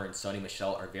James Conner and Sony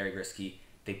Michel are very risky.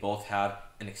 They both have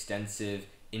an extensive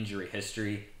injury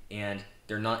history, and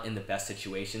they're not in the best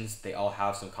situations. They all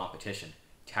have some competition.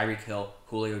 Tyreek Hill,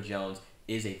 Julio Jones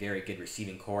is a very good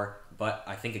receiving core, but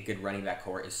I think a good running back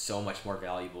core is so much more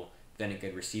valuable than a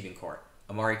good receiving core.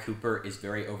 Amari Cooper is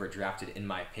very overdrafted in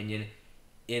my opinion.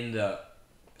 In the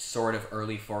sort of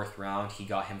early 4th round, he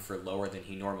got him for lower than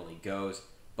he normally goes,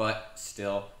 but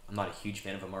still, I'm not a huge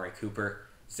fan of Amari Cooper.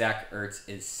 Zach Ertz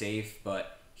is safe,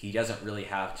 but he doesn't really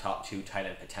have top 2 tight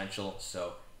end potential,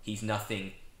 so he's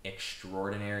nothing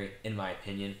extraordinary in my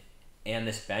opinion. And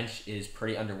this bench is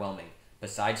pretty underwhelming.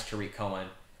 Besides Tariq Cohen,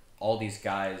 all these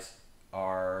guys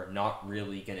are not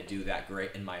really going to do that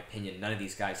great in my opinion. None of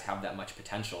these guys have that much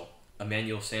potential.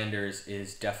 Emmanuel Sanders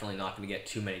is definitely not going to get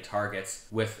too many targets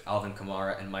with Alvin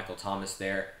Kamara and Michael Thomas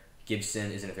there.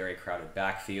 Gibson is in a very crowded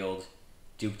backfield.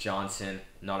 Duke Johnson,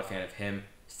 not a fan of him.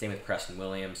 Same with Preston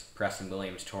Williams. Preston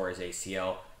Williams tore his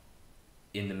ACL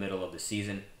in the middle of the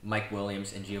season. Mike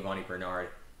Williams and Giovanni Bernard,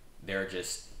 they're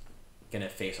just going to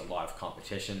face a lot of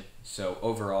competition. So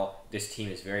overall, this team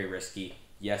is very risky.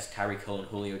 Yes, Tyreek Hill and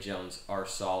Julio Jones are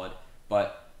solid,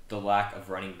 but the lack of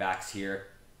running backs here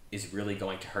is really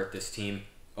going to hurt this team.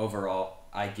 Overall,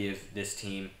 I give this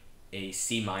team a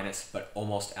C-, but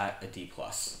almost at a D+.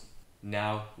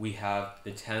 Now we have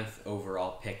the 10th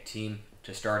overall pick team.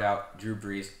 To start out, Drew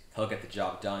Brees, he'll get the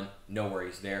job done. No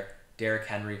worries there. Derrick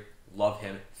Henry, love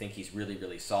him. Think he's really,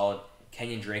 really solid.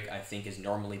 Kenyon Drake, I think, is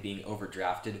normally being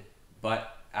overdrafted,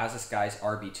 but as this guy's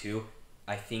RB2,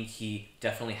 I think he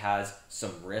definitely has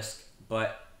some risk,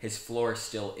 but his floor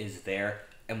still is there.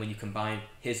 And when you combine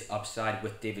his upside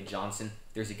with David Johnson,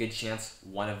 there's a good chance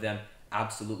one of them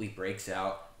absolutely breaks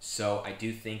out. So I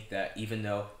do think that even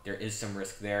though there is some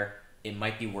risk there, it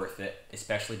might be worth it,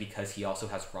 especially because he also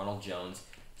has Ronald Jones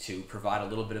to provide a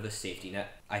little bit of a safety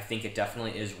net. I think it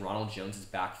definitely is Ronald Jones's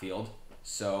backfield.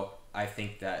 So I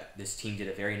think that this team did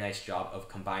a very nice job of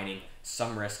combining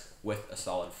some risk with a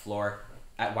solid floor.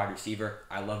 At wide receiver,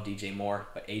 I love DJ Moore,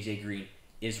 but AJ Green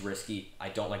is risky. I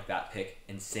don't like that pick,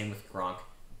 and same with Gronk,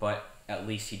 but at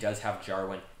least he does have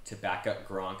Jarwin to back up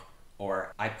Gronk,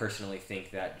 or I personally think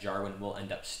that Jarwin will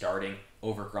end up starting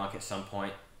over Gronk at some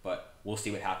point, but we'll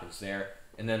see what happens there.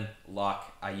 And then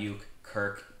Locke, Ayuk,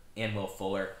 Kirk, and Will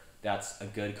Fuller. That's a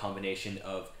good combination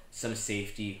of some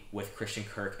safety with Christian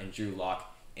Kirk and Drew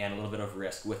Lock, and a little bit of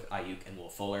risk with Ayuk and Will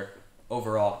Fuller.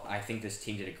 Overall, I think this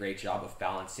team did a great job of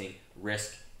balancing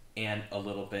risk and a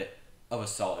little bit of a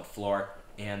solid floor,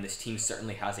 and this team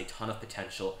certainly has a ton of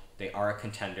potential. They are a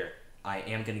contender. I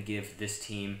am going to give this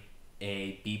team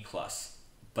a B+,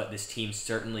 but this team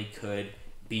certainly could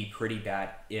be pretty bad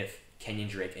if Kenyon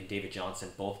Drake and David Johnson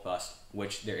both bust,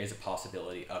 which there is a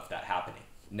possibility of that happening.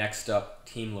 Next up,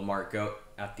 Team Lamar Goat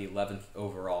at the 11th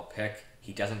overall pick.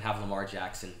 He doesn't have Lamar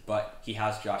Jackson, but he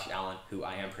has Josh Allen, who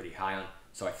I am pretty high on,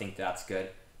 so I think that's good.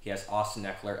 He has Austin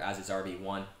Eckler as his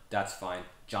RB1. That's fine.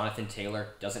 Jonathan Taylor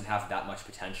doesn't have that much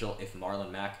potential if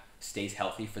Marlon Mack stays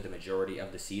healthy for the majority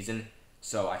of the season,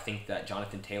 so I think that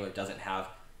Jonathan Taylor doesn't have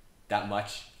that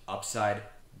much upside,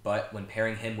 but when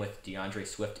pairing him with DeAndre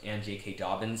Swift and J.K.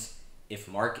 Dobbins, if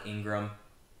Mark Ingram,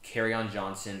 Kerryon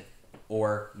Johnson,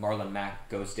 or Marlon Mack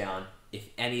goes down, if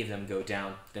any of them go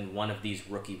down, then one of these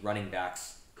rookie running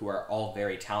backs, who are all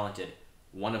very talented,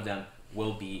 one of them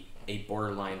will be a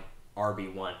borderline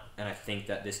RB1. And I think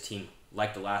that this team,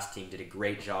 like the last team, did a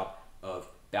great job of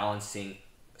balancing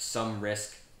some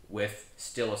risk with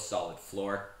still a solid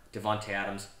floor. Devontae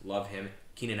Adams, love him.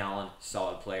 Keenan Allen,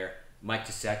 solid player. Mike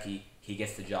Gesicki, he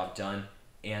gets the job done.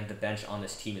 And the bench on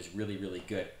this team is really, really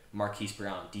good. Marquise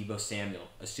Brown, Deebo Samuel,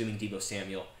 assuming Deebo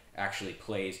Samuel actually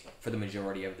plays for the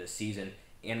majority of this season,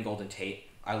 and Golden Tate.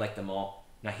 I like them all.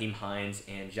 Naheem Hines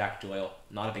and Jack Doyle,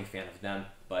 not a big fan of them,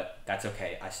 but that's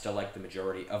okay. I still like the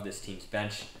majority of this team's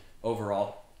bench.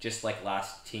 Overall, just like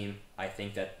last team, I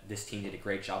think that this team did a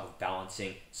great job of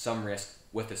balancing some risk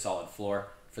with a solid floor.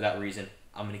 For that reason,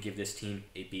 I'm going to give this team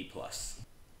a B+.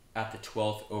 At the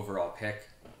 12th overall pick,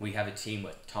 we have a team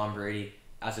with Tom Brady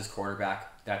as his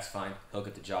quarterback. That's fine. He'll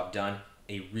get the job done.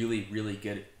 A really, really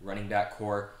good running back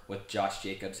core with Josh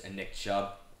Jacobs and Nick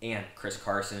Chubb and Chris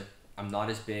Carson. I'm not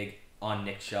as big on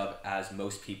Nick Chubb as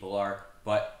most people are,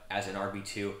 but as an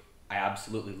RB2, I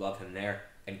absolutely love him there.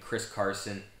 And Chris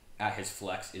Carson at his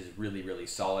flex is really, really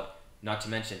solid. Not to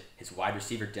mention his wide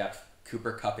receiver depth,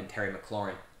 Cooper Kupp and Terry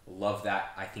McLaurin. Love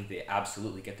that. I think they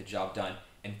absolutely get the job done,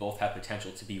 and both have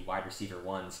potential to be wide receiver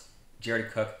ones.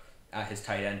 Jared Cook at his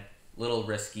tight end, little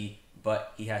risky,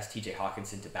 but he has TJ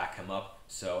Hawkinson to back him up,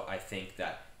 so I think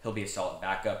that he'll be a solid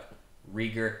backup.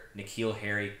 Rieger, N'Keal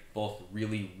Harry, both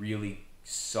really, really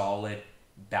solid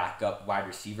backup wide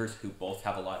receivers who both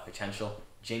have a lot of potential.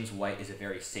 James White is a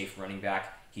very safe running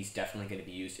back. He's definitely going to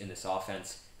be used in this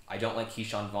offense. I don't like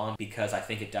Keyshawn Vaughn because I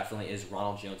think it definitely is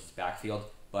Ronald Jones' backfield,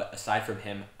 but aside from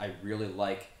him, I really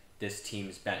like this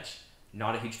team's bench.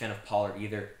 Not a huge fan of Pollard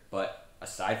either, but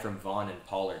aside from Vaughn and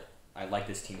Pollard, I like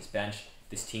this team's bench.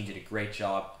 This team did a great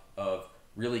job of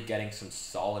really getting some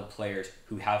solid players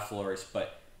who have floors,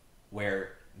 but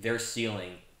where their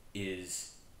ceiling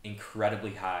is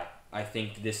incredibly high. I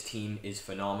think this team is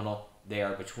phenomenal. They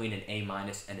are between an A-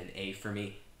 and an A for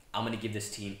me. I'm going to give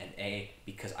this team an A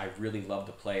because I really love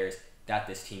the players that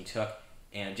this team took.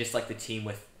 And just like the team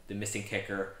with the missing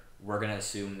kicker, we're going to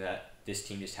assume that this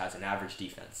team just has an average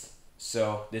defense.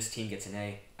 So this team gets an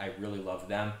A. I really love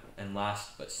them. And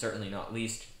last but certainly not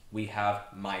least, we have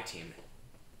my team.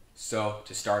 So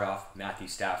to start off, Matthew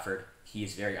Stafford. He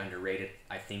is very underrated.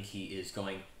 I think he is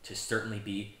going to certainly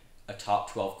be a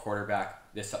top 12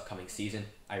 quarterback this upcoming season.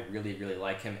 I really, really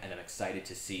like him, and I'm excited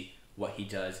to see what he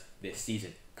does this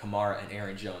season. Kamara and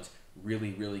Aaron Jones,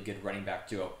 really, really good running back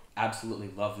duo. Absolutely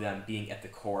love them being at the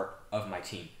core of my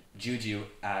team. Juju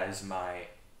as my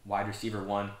wide receiver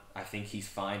one, I think he's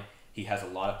fine. He has a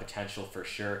lot of potential for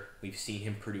sure. We've seen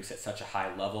him produce at such a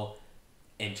high level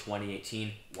in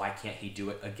 2018. Why can't he do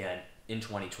it again in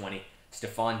 2020?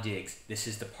 Stephon Diggs, this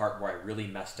is the part where I really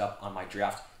messed up on my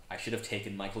draft. I should have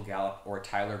taken Michael Gallup or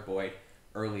Tyler Boyd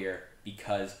earlier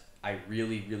because I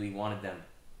really, really wanted them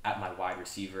at my wide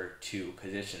receiver 2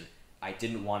 position. I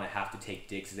didn't want to have to take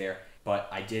Diggs there, but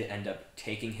I did end up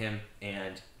taking him,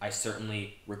 and I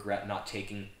certainly regret not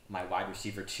taking my wide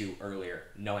receiver 2 earlier,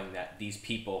 knowing that these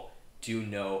people do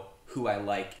know who I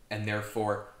like and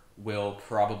therefore will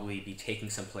probably be taking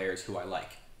some players who I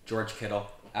like. George Kittle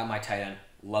at my tight end,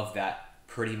 love that.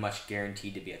 Pretty much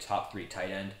guaranteed to be a top 3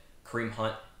 tight end. Kareem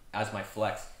Hunt as my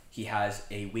flex. He has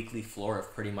a weekly floor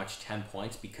of pretty much 10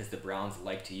 points because the Browns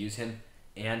like to use him.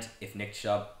 And if Nick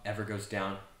Chubb ever goes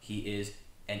down, he is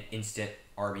an instant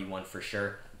RB1 for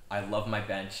sure. I love my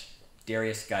bench.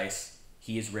 Darius Geis,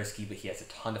 he is risky, but he has a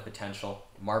ton of potential.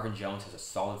 Marvin Jones has a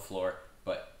solid floor,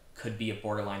 but could be a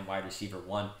borderline wide receiver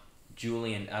 1.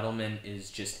 Julian Edelman is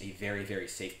just a very, very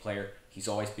safe player. He's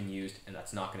always been used, and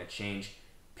that's not going to change.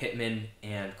 Pittman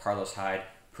and Carlos Hyde,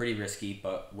 pretty risky,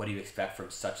 but what do you expect from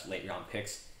such late round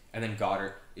picks? And then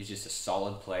Goddard is just a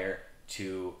solid player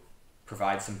to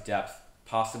provide some depth,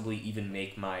 possibly even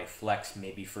make my flex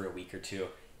maybe for a week or two,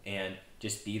 and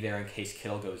just be there in case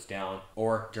Kittle goes down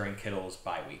or during Kittle's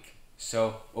bye week.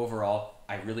 So overall,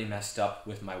 I really messed up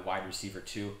with my wide receiver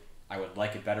 2. I would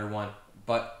like a better one,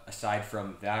 but aside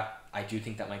from that, I do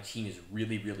think that my team is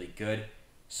really, really good.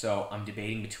 So I'm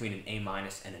debating between an A-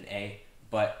 and an A,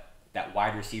 but that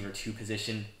wide receiver 2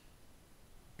 position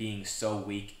being so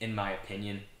weak, in my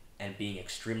opinion, and being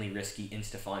extremely risky in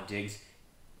Stephon Diggs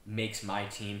makes my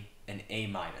team an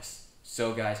A-.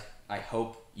 So guys, I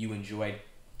hope you enjoyed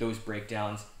those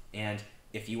breakdowns, and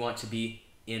if you want to be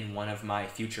in one of my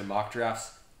future mock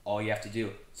drafts, all you have to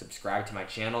do, subscribe to my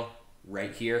channel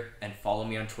right here and follow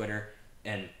me on Twitter.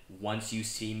 And once you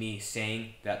see me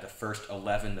saying that the first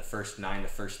 11, the first 9, the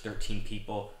first 13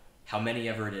 people, how many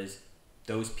ever it is,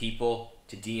 those people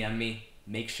to DM me,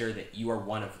 make sure that you are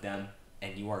one of them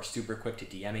and you are super quick to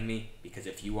DMing me, because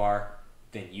if you are,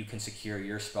 then you can secure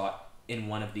your spot in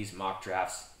one of these mock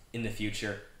drafts in the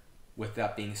future. With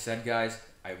that being said, guys,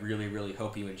 I really, really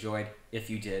hope you enjoyed. If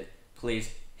you did,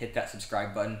 please hit that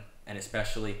subscribe button, and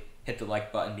especially hit the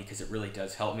like button, because it really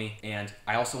does help me. And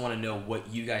I also want to know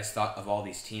what you guys thought of all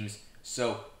these teams.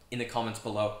 So in the comments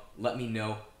below, let me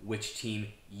know which team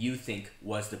you think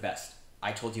was the best.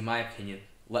 I told you my opinion.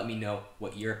 Let me know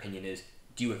what your opinion is.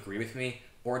 Do you agree with me?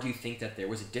 Or do you think that there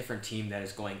was a different team that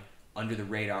is going under the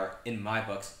radar in my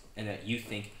books and that you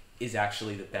think is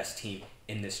actually the best team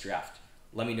in this draft?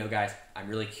 Let me know, guys. I'm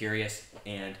really curious,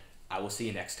 and I will see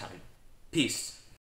you next time. Peace.